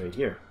piece right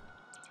here.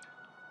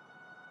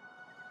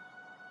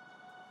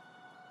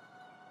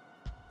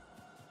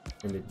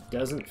 And it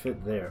doesn't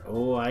fit there.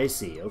 Oh, I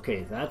see.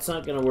 Okay, that's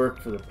not going to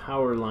work for the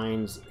power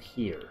lines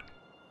here.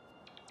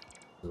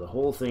 So the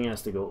whole thing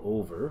has to go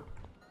over.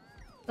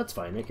 That's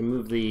fine. I can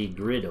move the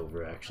grid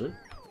over, actually.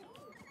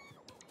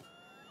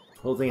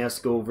 The whole thing has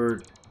to go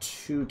over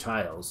 2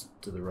 tiles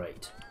to the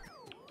right.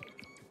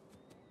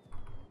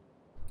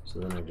 So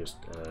then I just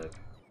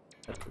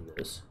cut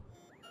this.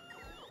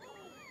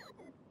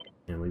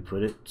 And we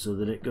put it so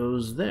that it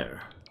goes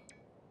there.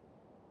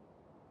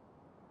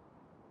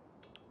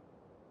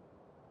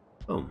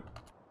 Boom.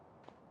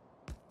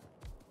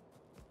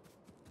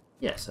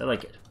 Yes, I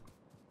like it.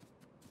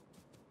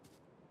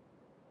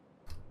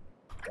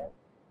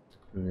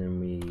 And then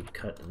we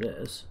cut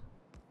this.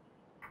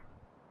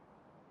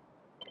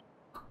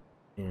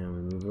 And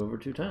we move over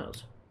 2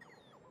 tiles.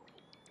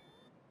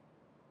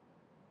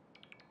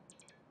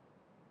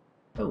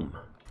 Boom.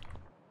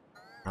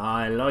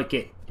 I like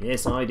it.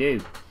 Yes, I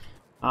do.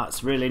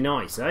 That's really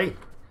nice, eh?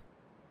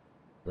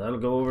 That'll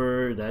go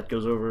over, that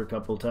goes over a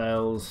couple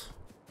tiles.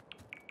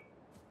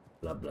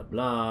 Blah, blah,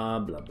 blah,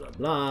 blah, blah,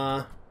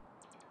 blah.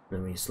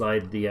 Then we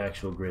slide the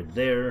actual grid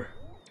there.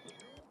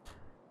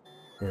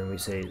 And we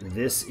say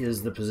this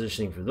is the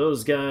positioning for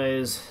those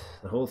guys.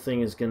 The whole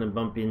thing is going to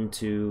bump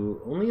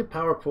into only a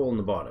power pole in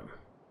the bottom.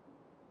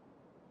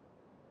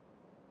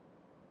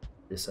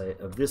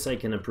 Of this I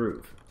can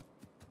approve.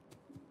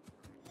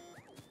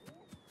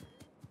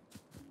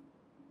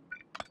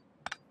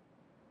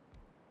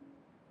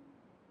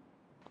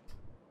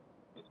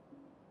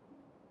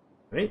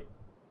 Right?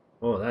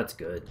 Oh, that's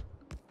good.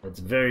 That's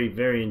very,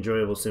 very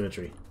enjoyable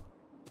symmetry.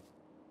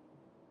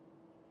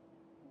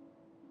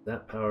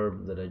 That power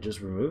that I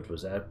just removed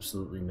was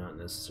absolutely not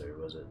necessary,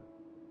 was it?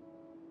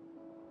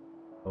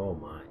 Oh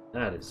my,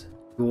 that is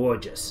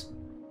gorgeous.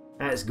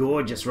 That is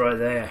gorgeous right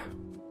there.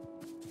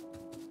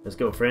 Let's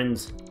go,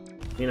 friends.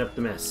 Clean up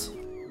the mess.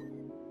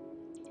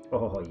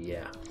 Oh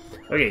yeah.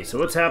 Okay, so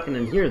what's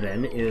happening here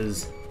then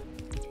is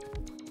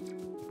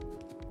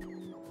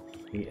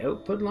the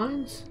output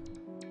lines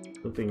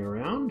looping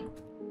around.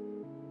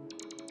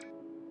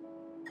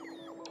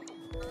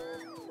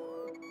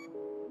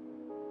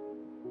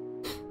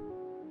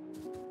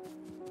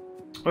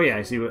 Oh yeah,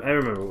 I see. I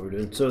remember what we're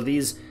doing. So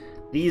these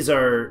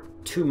are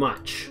too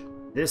much.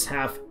 This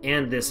half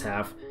and this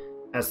half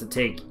has to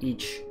take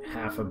each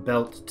half a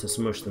belt to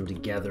smush them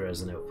together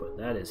as an output.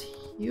 That is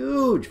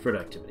huge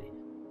productivity.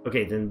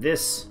 Okay, then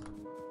this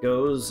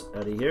goes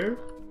out of here,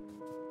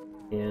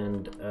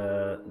 and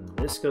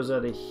this goes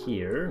out of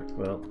here.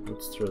 Well,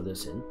 let's throw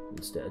this in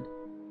instead.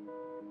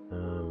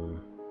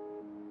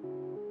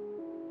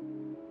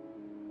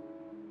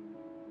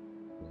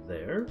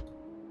 There.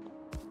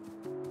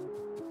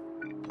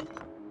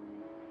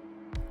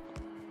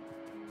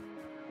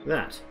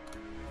 That.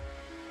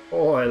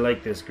 Oh, I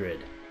like this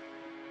grid.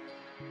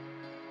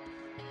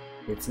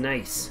 It's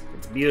nice.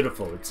 It's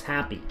beautiful. It's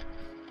happy.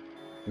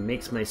 It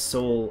makes my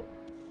soul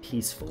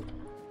peaceful.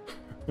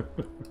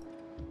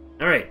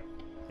 Alright.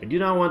 I do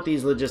not want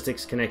these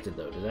logistics connected,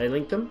 though. Did I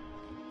link them?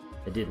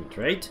 I didn't,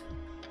 right?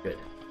 Good.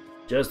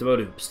 Just about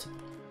oopsed.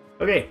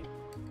 Okay.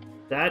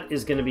 That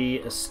is going to be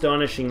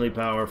astonishingly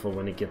powerful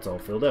when it gets all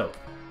filled out.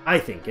 I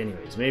think,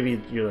 anyways. Maybe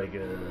you're like,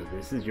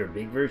 this is your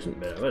big version?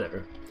 But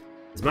whatever.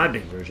 It's my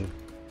big version.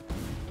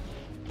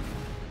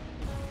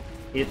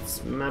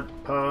 It's my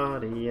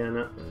party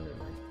and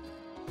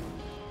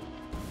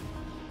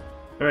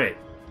alright.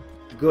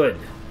 Good.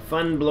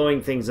 Fun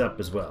blowing things up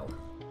as well.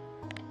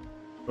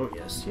 Oh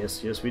yes,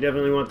 yes, yes. We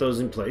definitely want those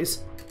in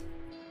place.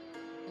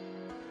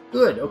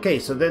 Good. Okay,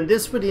 so then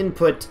this would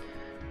input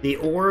the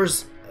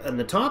ores on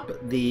the top,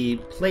 the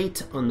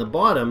plate on the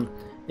bottom.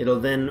 It'll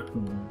then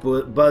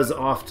buzz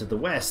off to the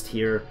west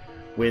here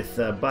with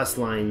bus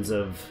lines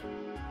of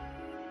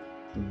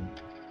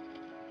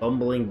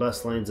bumbling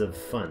bus lines of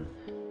fun.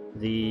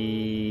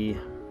 The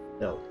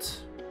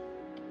belt.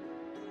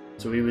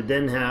 So we would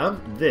then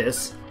have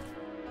this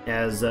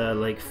as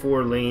like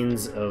 4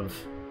 lanes of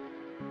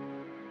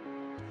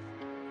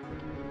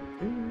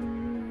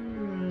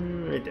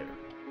right there.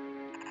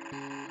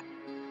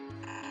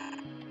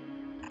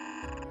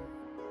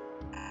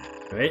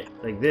 Right,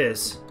 like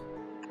this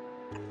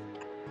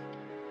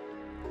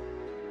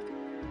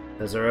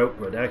as our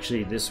output.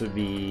 Actually, this would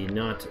be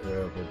not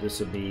our output. This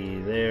would be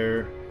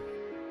there.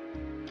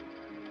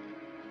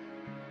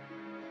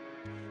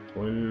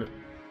 1,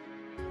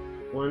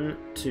 1,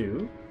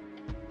 2.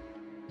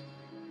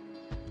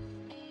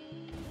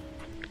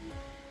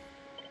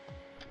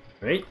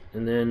 Right,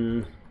 and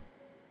then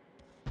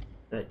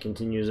that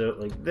continues out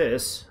like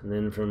this, and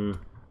then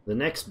from the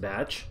next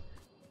batch,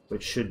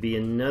 which should be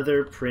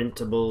another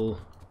printable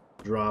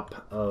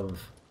drop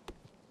of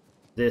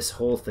this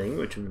whole thing,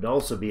 which would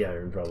also be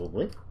iron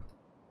probably.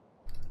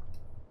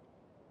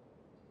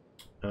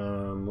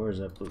 Where's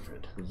that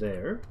blueprint?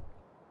 There.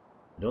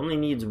 It only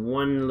needs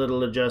one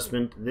little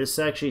adjustment. This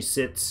actually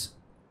sits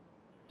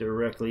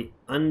directly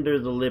under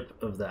the lip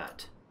of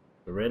that.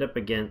 Right up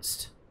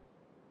against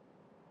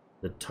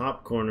the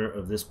top corner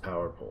of this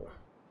power pole.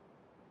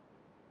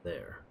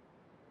 There.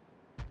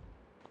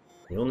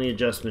 The only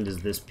adjustment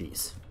is this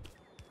piece.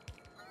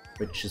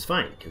 Which is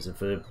fine, because if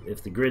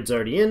the grid's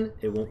already in,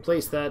 it won't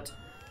place that.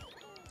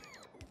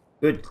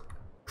 Good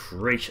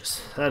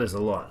gracious, that is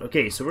a lot.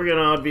 Okay, so we're going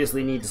to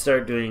obviously need to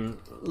start doing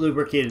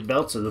lubricated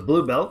belts, or the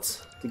blue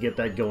belts, to get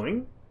that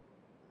going.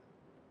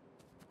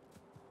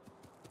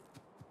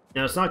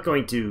 Now, it's not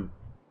going to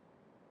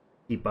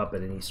keep up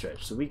at any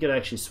stretch, so we could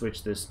actually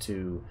switch this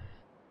to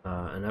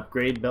an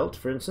upgrade belt,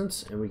 for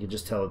instance, and we could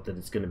just tell it that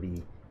it's going to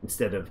be,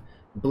 instead of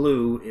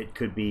blue, it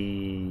could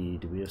be...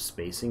 Do we have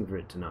spacing for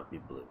it to not be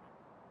blue?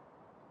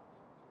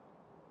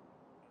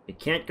 It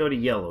can't go to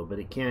yellow, but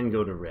it can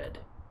go to red.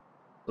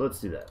 So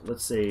let's do that.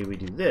 Let's say we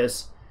do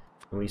this,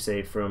 and we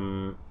say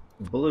from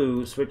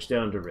blue, switch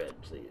down to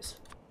red, please.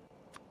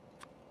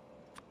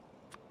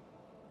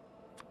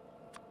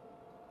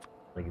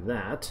 Like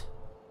that.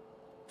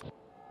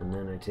 And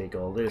then I take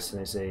all this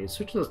and I say,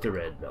 switch those to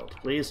red belt,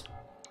 please.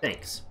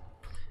 Thanks.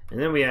 And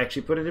then we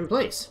actually put it in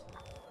place.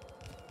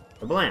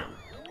 Kablam.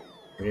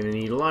 We're going to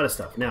need a lot of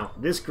stuff. Now,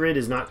 this grid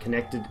is not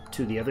connected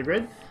to the other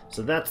grid,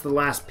 so that's the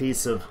last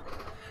piece of...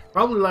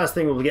 Probably the last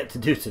thing we'll get to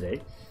do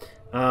today.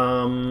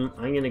 I'm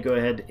going to go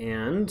ahead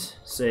and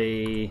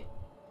say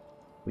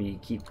we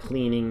keep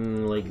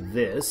cleaning like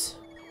this.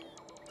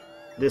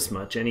 This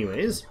much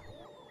anyways.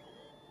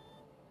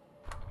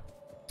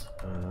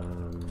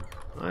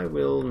 I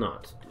will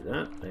not do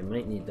that. I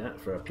might need that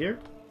for up here.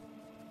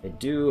 I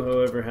do,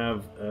 however,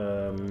 have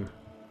a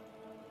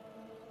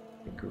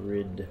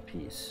grid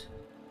piece.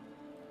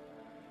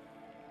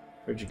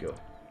 Where'd you go?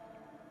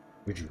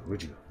 Where'd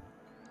you go?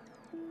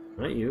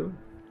 Not you.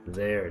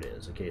 There it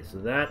is. Okay, so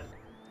that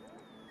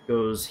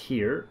goes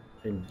here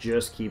and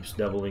just keeps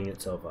doubling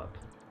itself up.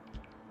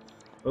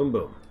 Boom,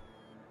 boom.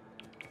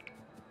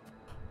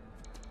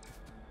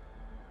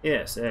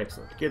 Yes,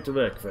 excellent. Get to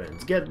work,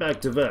 friends. Get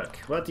back to work.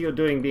 What are you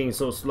doing being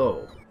so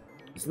slow?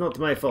 It's not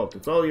my fault.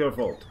 It's all your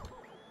fault.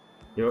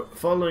 You're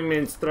following my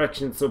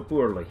instructions so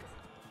poorly.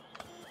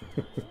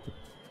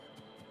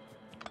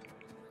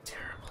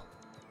 Terrible.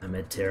 I'm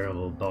a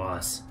terrible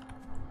boss.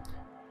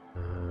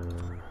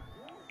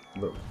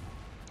 Boom.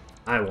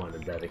 I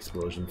wanted that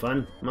explosion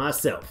fun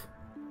myself.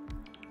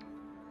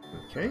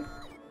 Okay.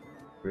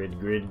 Grid,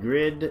 grid,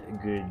 grid.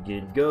 Good,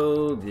 good,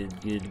 go.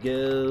 Good, good,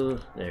 go.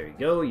 There you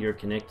go. You're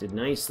connected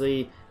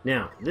nicely.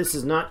 Now, this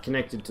is not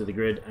connected to the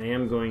grid. I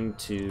am going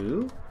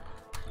to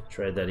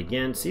try that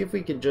again. See if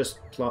we can just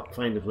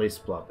find a place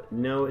to plop it.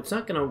 No, it's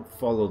not going to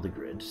follow the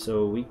grid.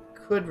 So we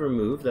could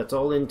remove. That's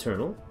all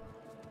internal.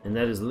 And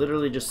that is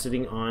literally just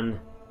sitting on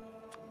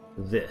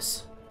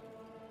this.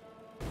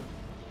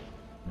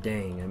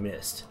 Dang, I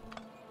missed.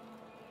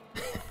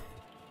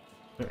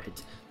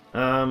 Alright.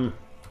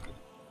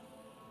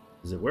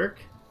 Does it work?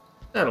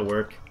 That'll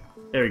work.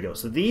 There we go.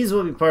 So these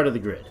will be part of the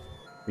grid.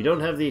 We don't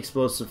have the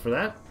explosive for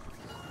that,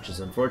 which is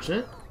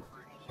unfortunate.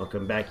 I'll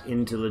come back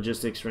into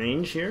logistics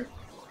range here.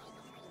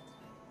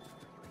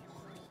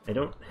 I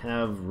don't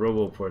have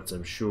roboports,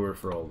 I'm sure,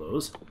 for all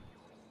those.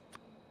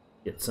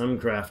 Get some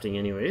crafting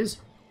anyways.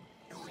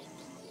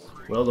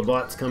 Well, the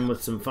bots come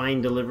with some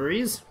fine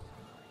deliveries.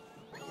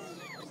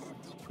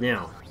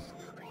 Now,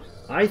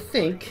 I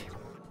think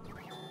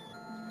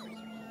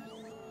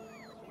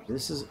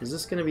is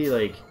this gonna be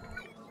like,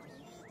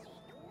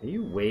 are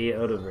you way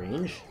out of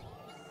range?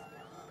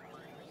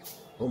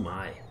 Oh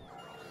my.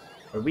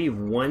 Are we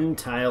one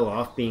tile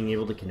off being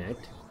able to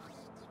connect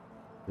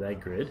to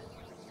that grid?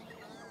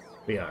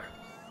 We are.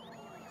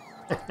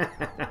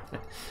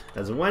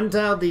 That's one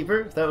tile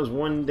deeper. If that was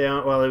one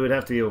down, well, it would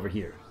have to be over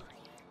here.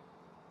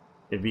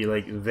 It'd be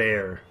like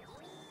there.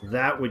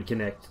 That would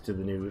connect to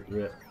the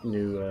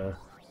new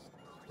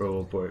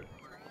roboport.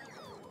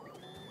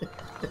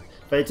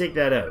 If I take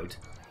that out,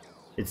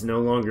 it's no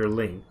longer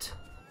linked.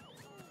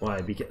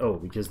 Why?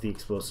 Because the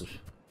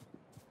explosive.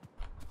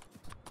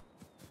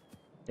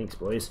 Thanks,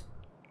 boys.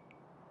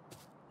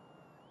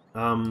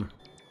 I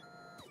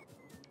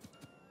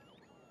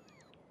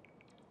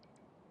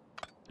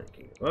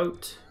can go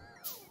out.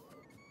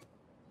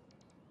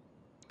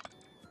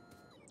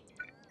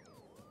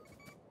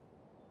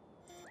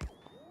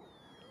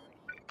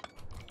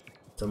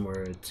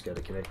 Somewhere it's got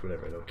to connect,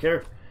 whatever, I don't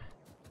care.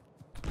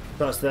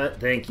 Toss that.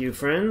 Thank you,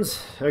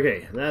 friends.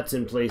 Okay, that's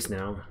in place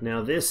now.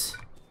 Now this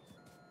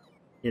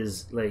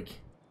is like...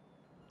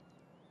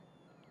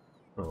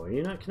 Oh, are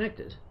you not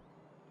connected?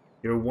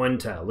 You're one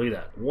tile. Look at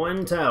that.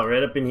 One tile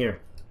right up in here.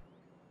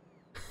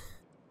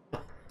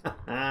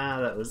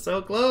 That was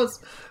so close.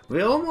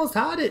 We almost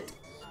had it.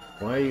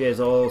 Why are you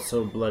guys all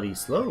so bloody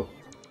slow?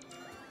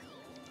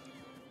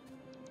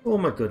 Oh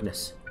my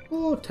goodness.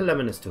 Oh,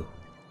 teleminus too.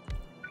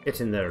 Get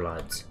in there,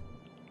 lads.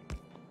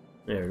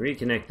 There,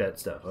 reconnect that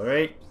stuff,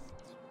 alright?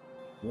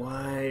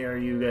 Why are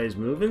you guys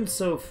moving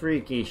so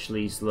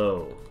freakishly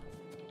slow?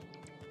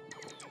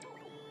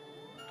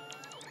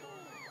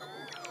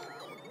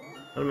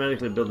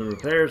 Automatically building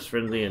repairs,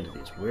 friendly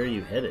entities. Where are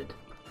you headed?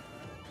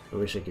 I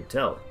wish I could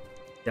tell.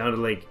 Down to,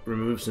 like,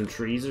 remove some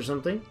trees or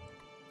something?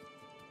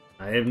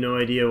 I have no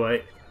idea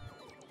why...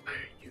 Why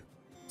are you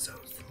so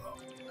slow?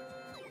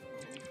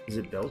 Is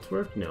it belt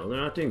work? No, they're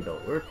not doing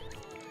belt work.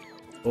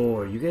 Oh,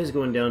 are you guys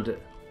going down to...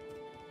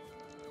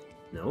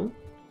 No?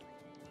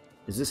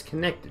 Is this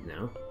connected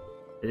now?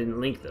 I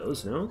didn't link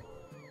those, no?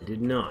 I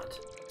did not.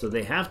 So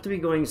they have to be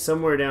going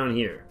somewhere down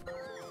here.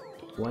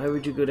 Why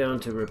would you go down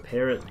to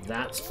repair at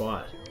that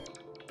spot?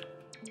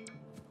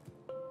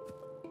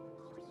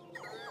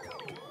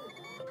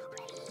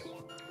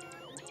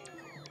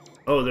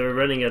 Oh, they're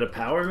running out of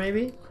power,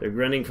 maybe? They're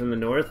running from the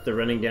north, they're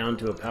running down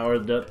to a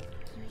powered up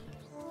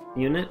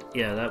unit?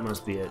 Yeah, that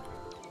must be it.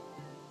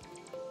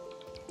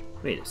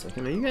 Wait a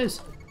second, are you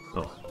guys...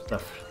 Oh,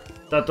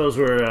 thought those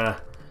were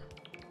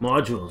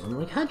modules. I'm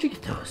like, how'd you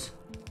get those?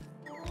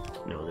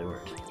 No, they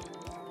weren't.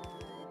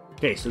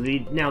 Okay, so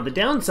now the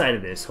downside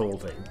of this whole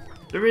thing...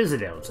 There is a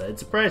downside,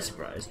 surprise,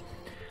 surprise.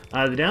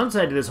 The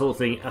downside of this whole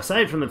thing,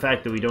 aside from the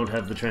fact that we don't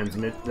have the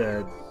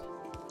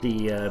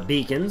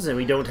beacons, and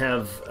we don't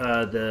have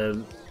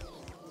the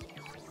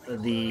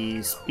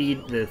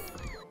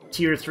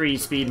tier 3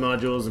 speed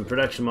modules and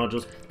production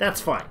modules, that's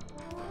fine.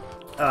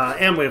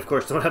 And we of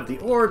course don't have the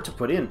ore to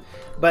put in.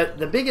 But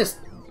the biggest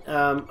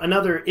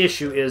another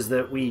issue is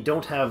that we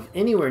don't have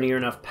anywhere near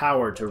enough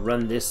power to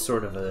run this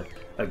sort of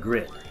a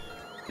grid.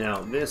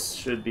 Now this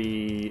should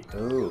be...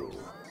 Oh.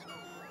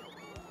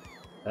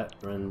 That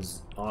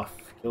runs off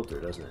kilter,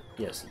 doesn't it?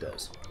 Yes, it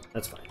does.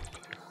 That's fine.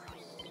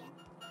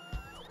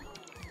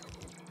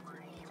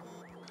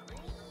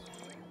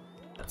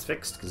 That's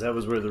fixed, because that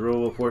was where the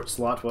roboport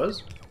slot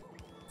was.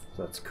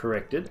 So that's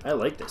corrected. I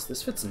like this.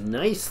 This fits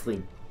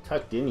nicely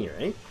tucked in here,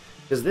 eh?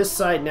 Because this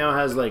side now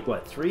has, like,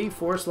 what, 3,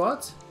 4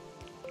 slots?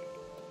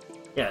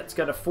 Yeah, it's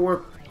got a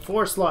four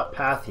slot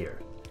path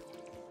here,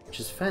 which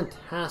is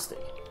fantastic.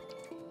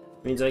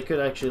 Means I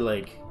could actually,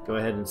 like, go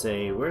ahead and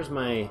say, where's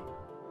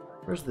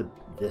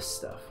this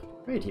stuff?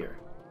 Right here.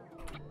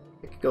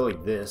 I could go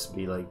like this,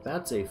 be like,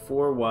 that's a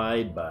 4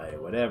 wide by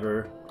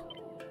whatever.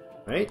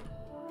 Right?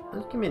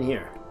 Let's come in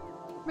here.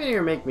 Come in here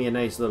and make me a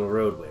nice little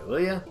roadway, will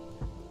ya?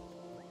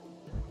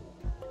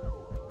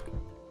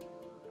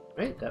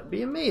 Right? That would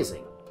be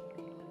amazing.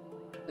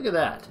 Look at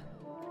that.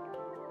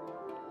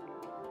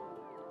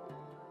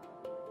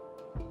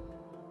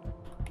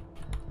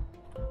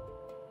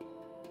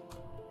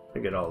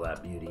 Look at all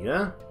that beauty,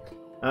 huh?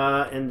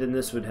 And then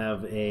this would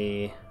have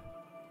a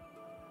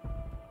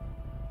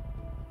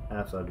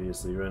path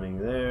obviously running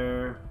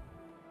there.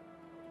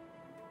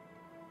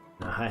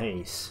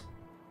 Nice.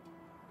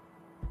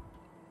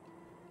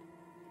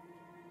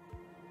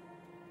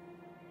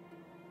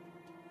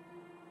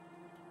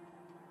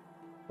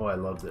 Oh, I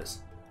love this.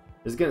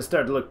 It's gonna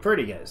start to look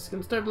pretty, guys. It's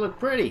gonna start to look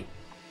pretty.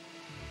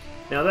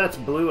 Now that's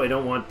blue. I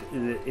don't want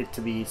it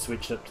to be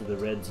switched up to the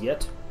reds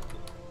yet.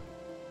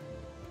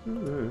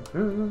 You'll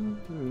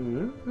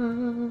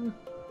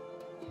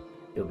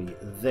be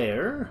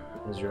there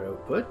as your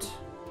output.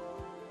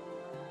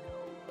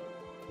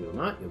 You will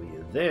not. You'll be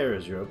there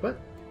as your output.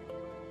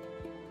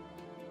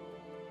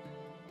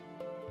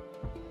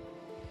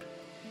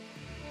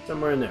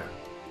 Somewhere in there.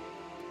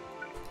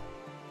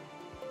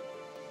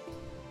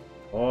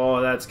 Oh,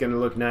 that's gonna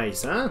look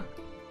nice, huh?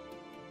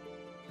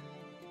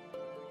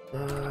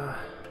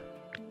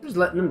 Just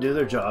letting them do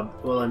their job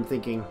while I'm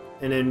thinking,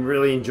 and then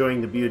really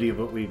enjoying the beauty of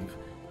what we've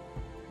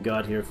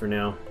got here for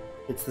now.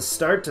 It's the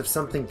start of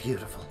something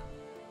beautiful.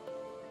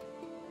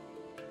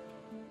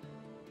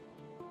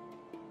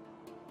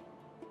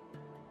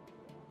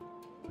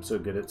 I'm so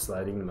good at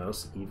sliding the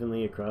mouse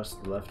evenly across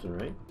the left and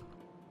right.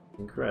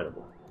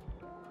 Incredible.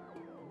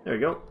 There we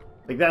go.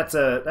 Like that's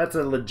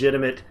a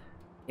legitimate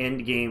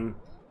end game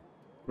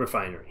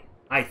refinery,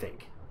 I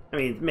think. I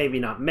mean, maybe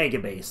not mega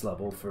base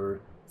level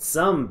for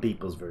some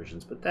people's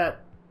versions, but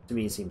that to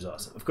me seems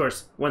awesome. Of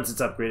course, once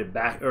it's upgraded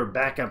back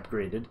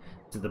upgraded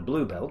to the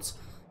blue belts,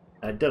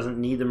 it doesn't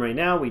need them right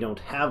now. We don't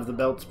have the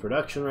belts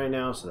production right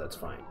now, so that's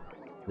fine.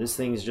 This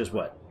thing's just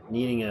what?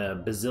 Needing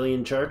a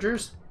bazillion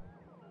chargers?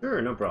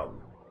 Sure, no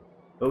problem.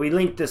 But we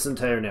linked this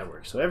entire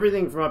network, so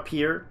everything from up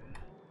here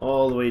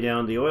all the way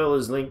down. The oil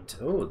is linked.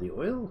 Oh, the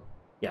oil?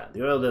 Yeah,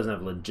 the oil doesn't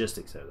have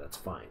logistics there. That's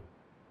fine.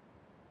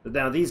 But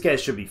now these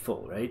guys should be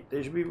full, right?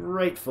 They should be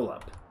right full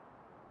up.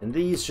 And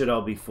these should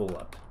all be full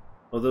up.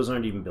 Oh, those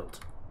aren't even built,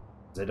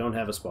 because I don't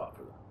have a spot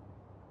for them.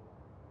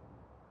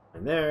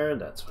 Fine there,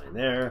 that's fine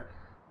there.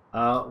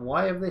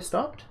 Why have they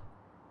stopped?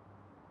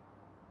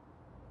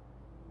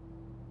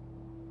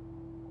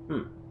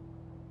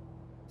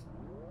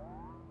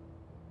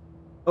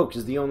 Oh,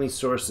 because the only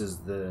source is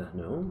the...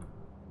 No?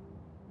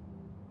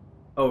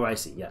 Oh, I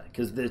see, yeah.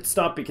 Because it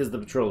stopped because of the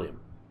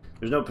petroleum.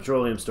 There's no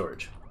petroleum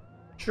storage.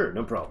 Sure,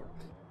 no problem.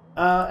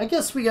 I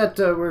guess we got...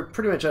 we're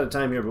pretty much out of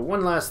time here, but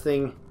one last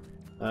thing.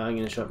 I'm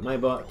going to shut my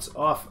bots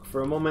off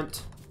for a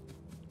moment.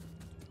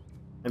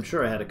 I'm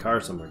sure I had a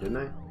car somewhere, didn't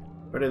I?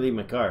 Where did I leave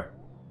my car?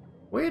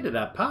 Where did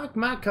I park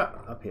my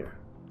car? Up here.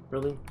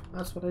 Really?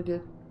 That's what I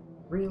did?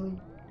 Really?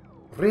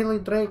 Really,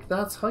 Drake?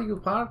 That's how you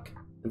park?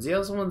 And the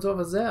other one's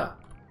over there.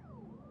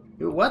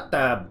 What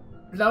the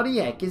bloody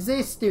heck is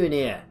this doing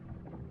here?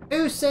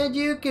 Who said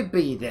you could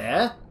be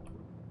there?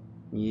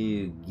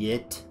 You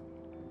git.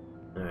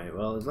 Alright,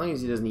 well, as long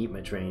as he doesn't eat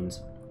my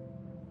trains.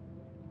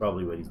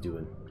 Probably what he's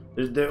doing.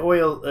 The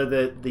oil,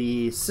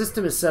 the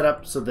system is set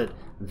up so that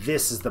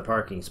this is the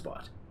parking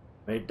spot.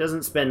 Right? It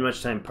doesn't spend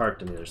much time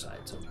parked on the other side.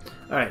 So,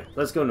 alright,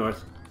 let's go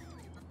north.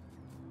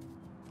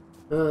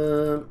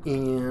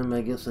 And I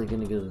guess I'm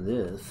gonna go to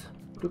this.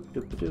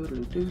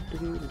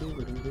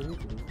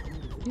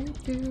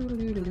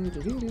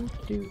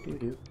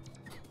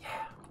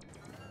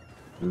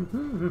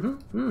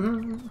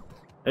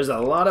 There's a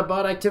lot of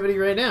bot activity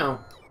right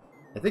now.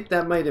 I think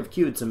that might have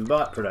queued some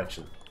bot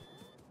production.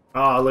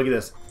 Oh, look at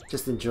this.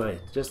 Just enjoy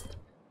it. Just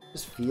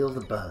feel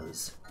the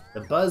buzz.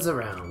 The buzz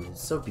around.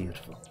 It's so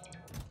beautiful.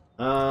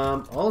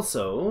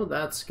 Also,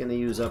 that's gonna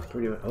use up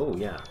pretty much... Oh,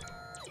 yeah.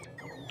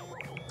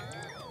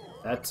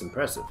 That's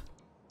impressive.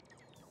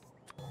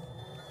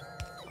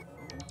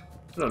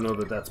 I don't know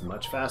that that's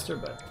much faster,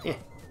 but eh.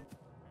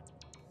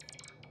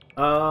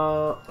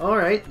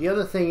 Alright, the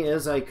other thing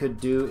is I could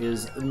do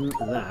is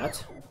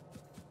that.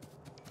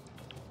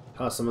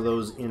 Toss some of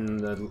those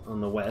in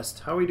on the west.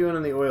 How are we doing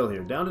on the oil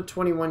here? Down to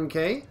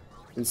 21k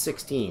and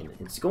 16.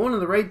 It's going in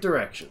the right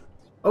direction.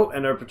 Oh,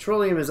 and our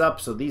petroleum is up,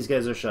 so these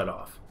guys are shut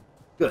off.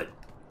 Good.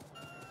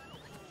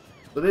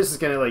 So this is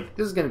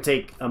gonna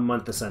take a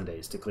month of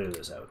Sundays to clear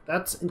this out.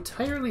 That's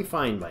entirely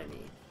fine by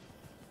me.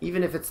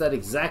 Even if it's that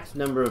exact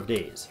number of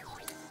days.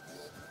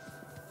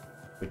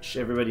 Which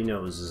everybody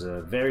knows is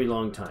a very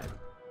long time.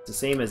 It's the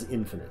same as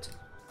infinite,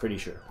 pretty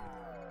sure.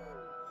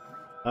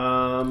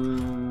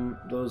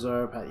 Those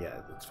are...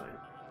 yeah, that's fine.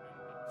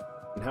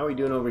 And how are we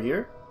doing over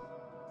here?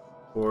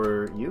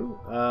 For you?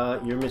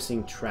 You're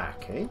missing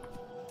track, eh?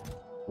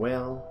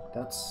 Well,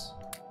 that's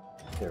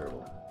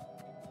terrible.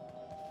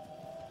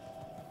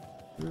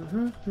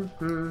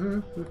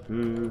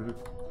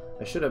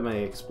 I should have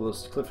my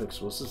cliff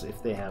explosives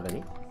if they have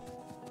any.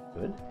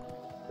 Good.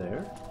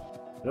 There.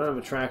 I don't have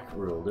a track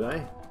rule, do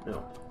I?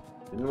 No.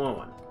 Didn't want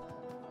one.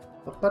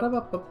 Up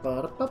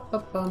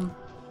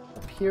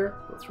here,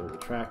 we'll throw the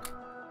track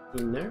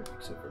in there,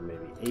 except for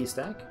maybe a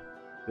stack.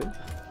 Good.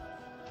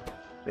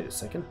 Wait a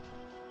second.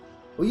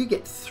 Oh, you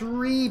get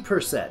 3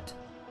 per set.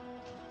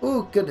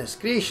 Oh, goodness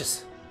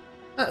gracious.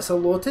 That's a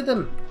lot of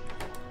them.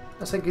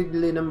 That's a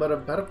goodly number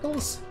of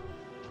purples.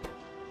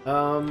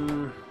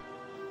 Yeah,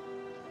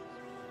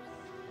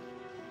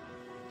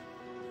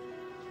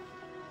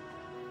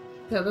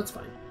 that's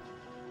fine.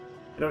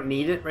 I don't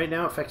need it right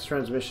now. Effects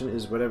transmission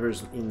is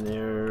whatever's in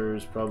there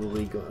is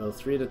probably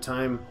 3 at a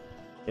time.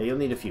 Yeah, you'll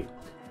need a few.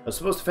 I was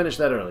supposed to finish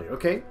that earlier.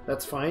 Okay,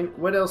 that's fine.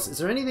 What else? Is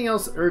there anything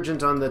else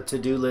urgent on the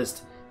to-do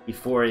list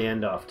before I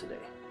end off today?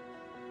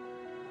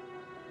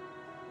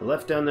 I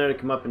left down there to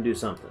come up and do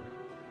something.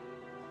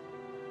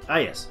 Ah,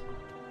 yes.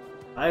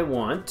 I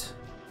want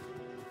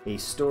a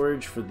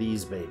storage for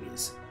these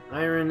babies.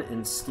 Iron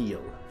and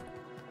steel.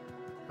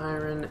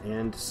 Iron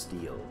and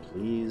steel,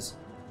 please.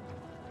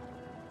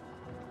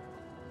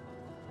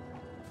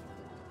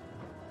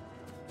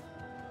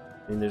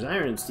 I mean, there's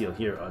iron and steel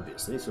here,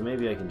 obviously, so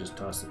maybe I can just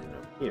toss it in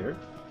over here.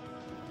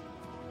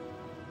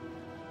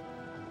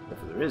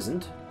 If there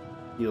isn't.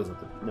 Steel's at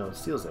the... No,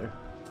 steel's there.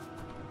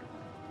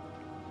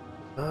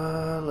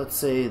 Let's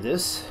say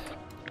this.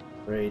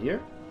 Right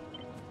here.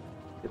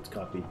 Gets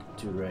copied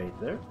to right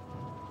there.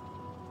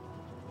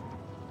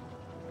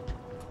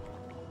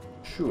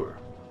 Sure.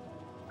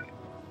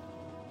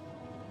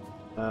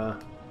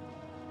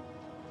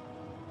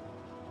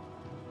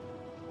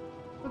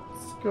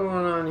 What's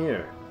going on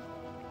here?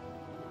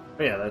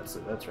 Oh yeah, that's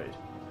right.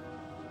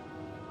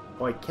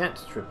 Oh, I can't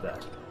trip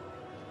that.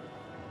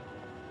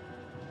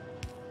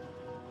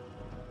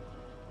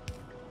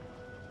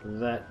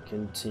 That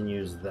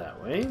continues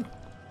that way.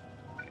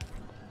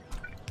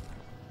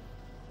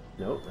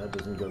 Nope, that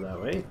doesn't go that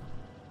way.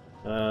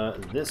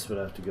 This would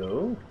have to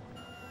go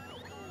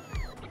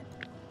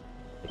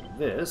like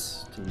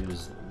this to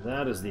use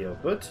that as the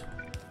output.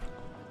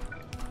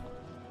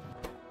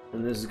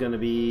 And this is going to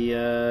be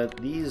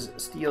these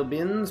steel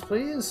bins,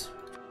 please.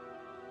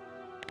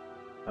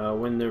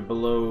 When they're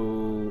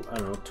below, I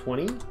don't know,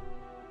 20. You're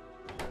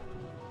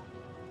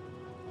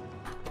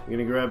going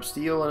to grab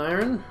steel and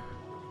iron.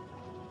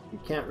 You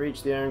can't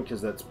reach the iron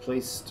because that's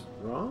placed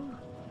wrong?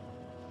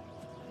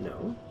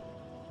 No.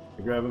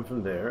 You grab them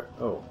from there.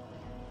 Oh.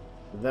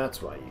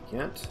 That's why you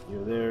can't.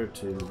 You're there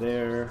to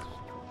there.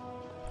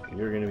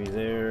 You're going to be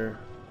there.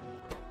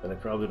 But I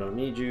probably don't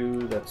need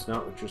you. That's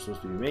not what you're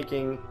supposed to be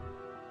making.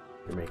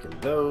 You're making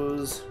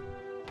those.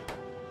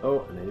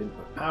 Oh, and I didn't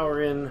put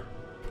power in.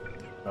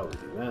 Should probably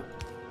do that.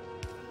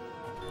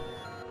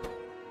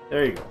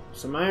 There you go.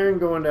 Some iron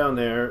going down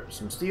there.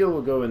 Some steel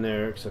will go in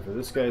there, except for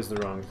this guy's the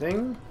wrong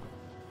thing.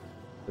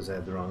 Because I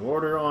had the wrong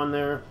order on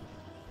there.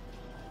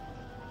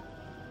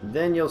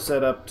 Then you'll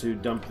set up to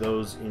dump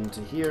those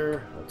into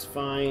here. That's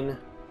fine.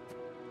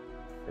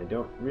 I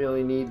don't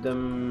really need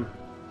them.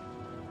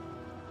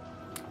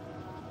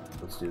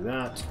 Let's do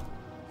that.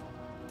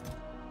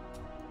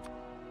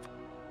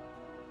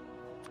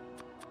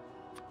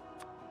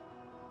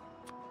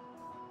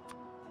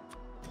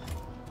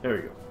 There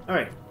we go.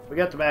 Alright, we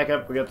got the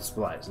backup, we got the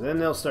supplies. Then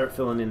they'll start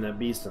filling in that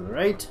beast on the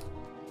right.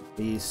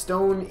 The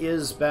stone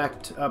is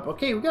backed up.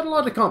 Okay, we got a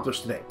lot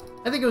accomplished today.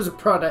 I think it was a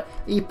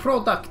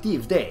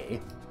productive day.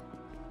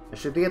 I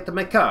should get to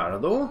my car,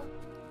 though.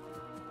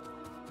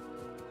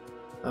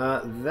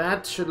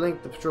 That should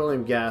link the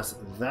petroleum gas.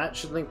 That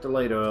should link the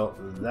light oil.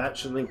 That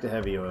should link the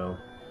heavy oil.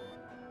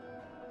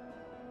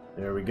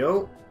 There we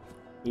go.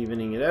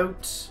 Evening it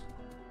out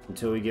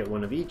until we get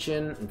one of each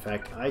in. In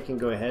fact, I can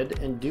go ahead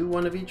and do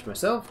one of each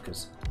myself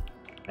because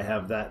I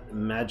have that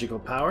magical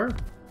power.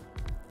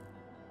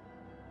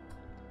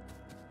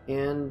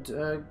 And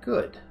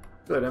good.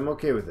 Good, I'm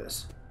okay with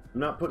this.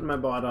 I'm not putting my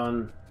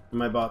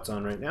bots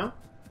on right now.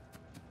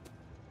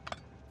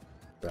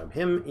 Grab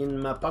him in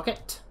my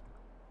pocket.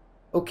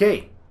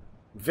 Okay,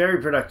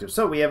 very productive.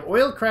 So we have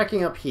oil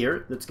cracking up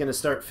here that's going to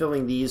start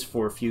filling these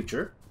for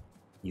future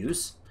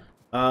use.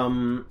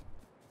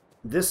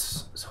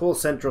 This whole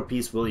central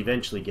piece will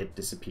eventually get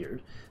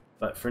disappeared.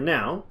 But for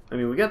now, I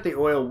mean, we got the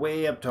oil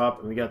way up top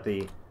and we got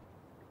the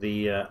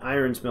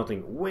iron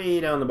smelting way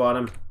down the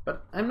bottom.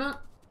 But I'm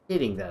not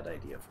hitting that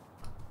idea.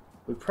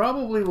 We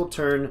probably will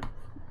turn...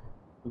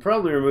 We'll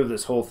probably remove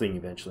this whole thing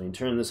eventually and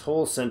turn this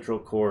whole central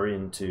core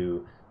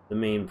into the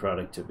main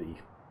productivity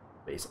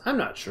base. I'm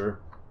not sure.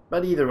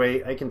 But either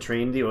way, I can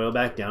train the oil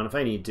back down if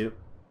I need to.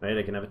 Right?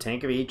 I can have a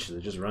tank of each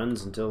that just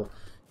runs until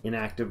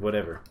inactive,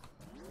 whatever.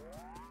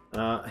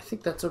 I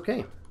think that's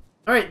okay.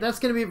 Alright, that's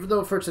going to be it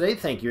though for today.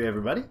 Thank you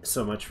everybody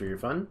so much for your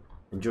fun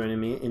and joining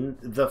me in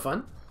the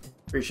fun.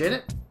 Appreciate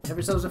it. Have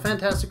yourselves a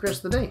fantastic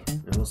rest of the day.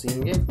 And we'll see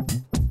you in game.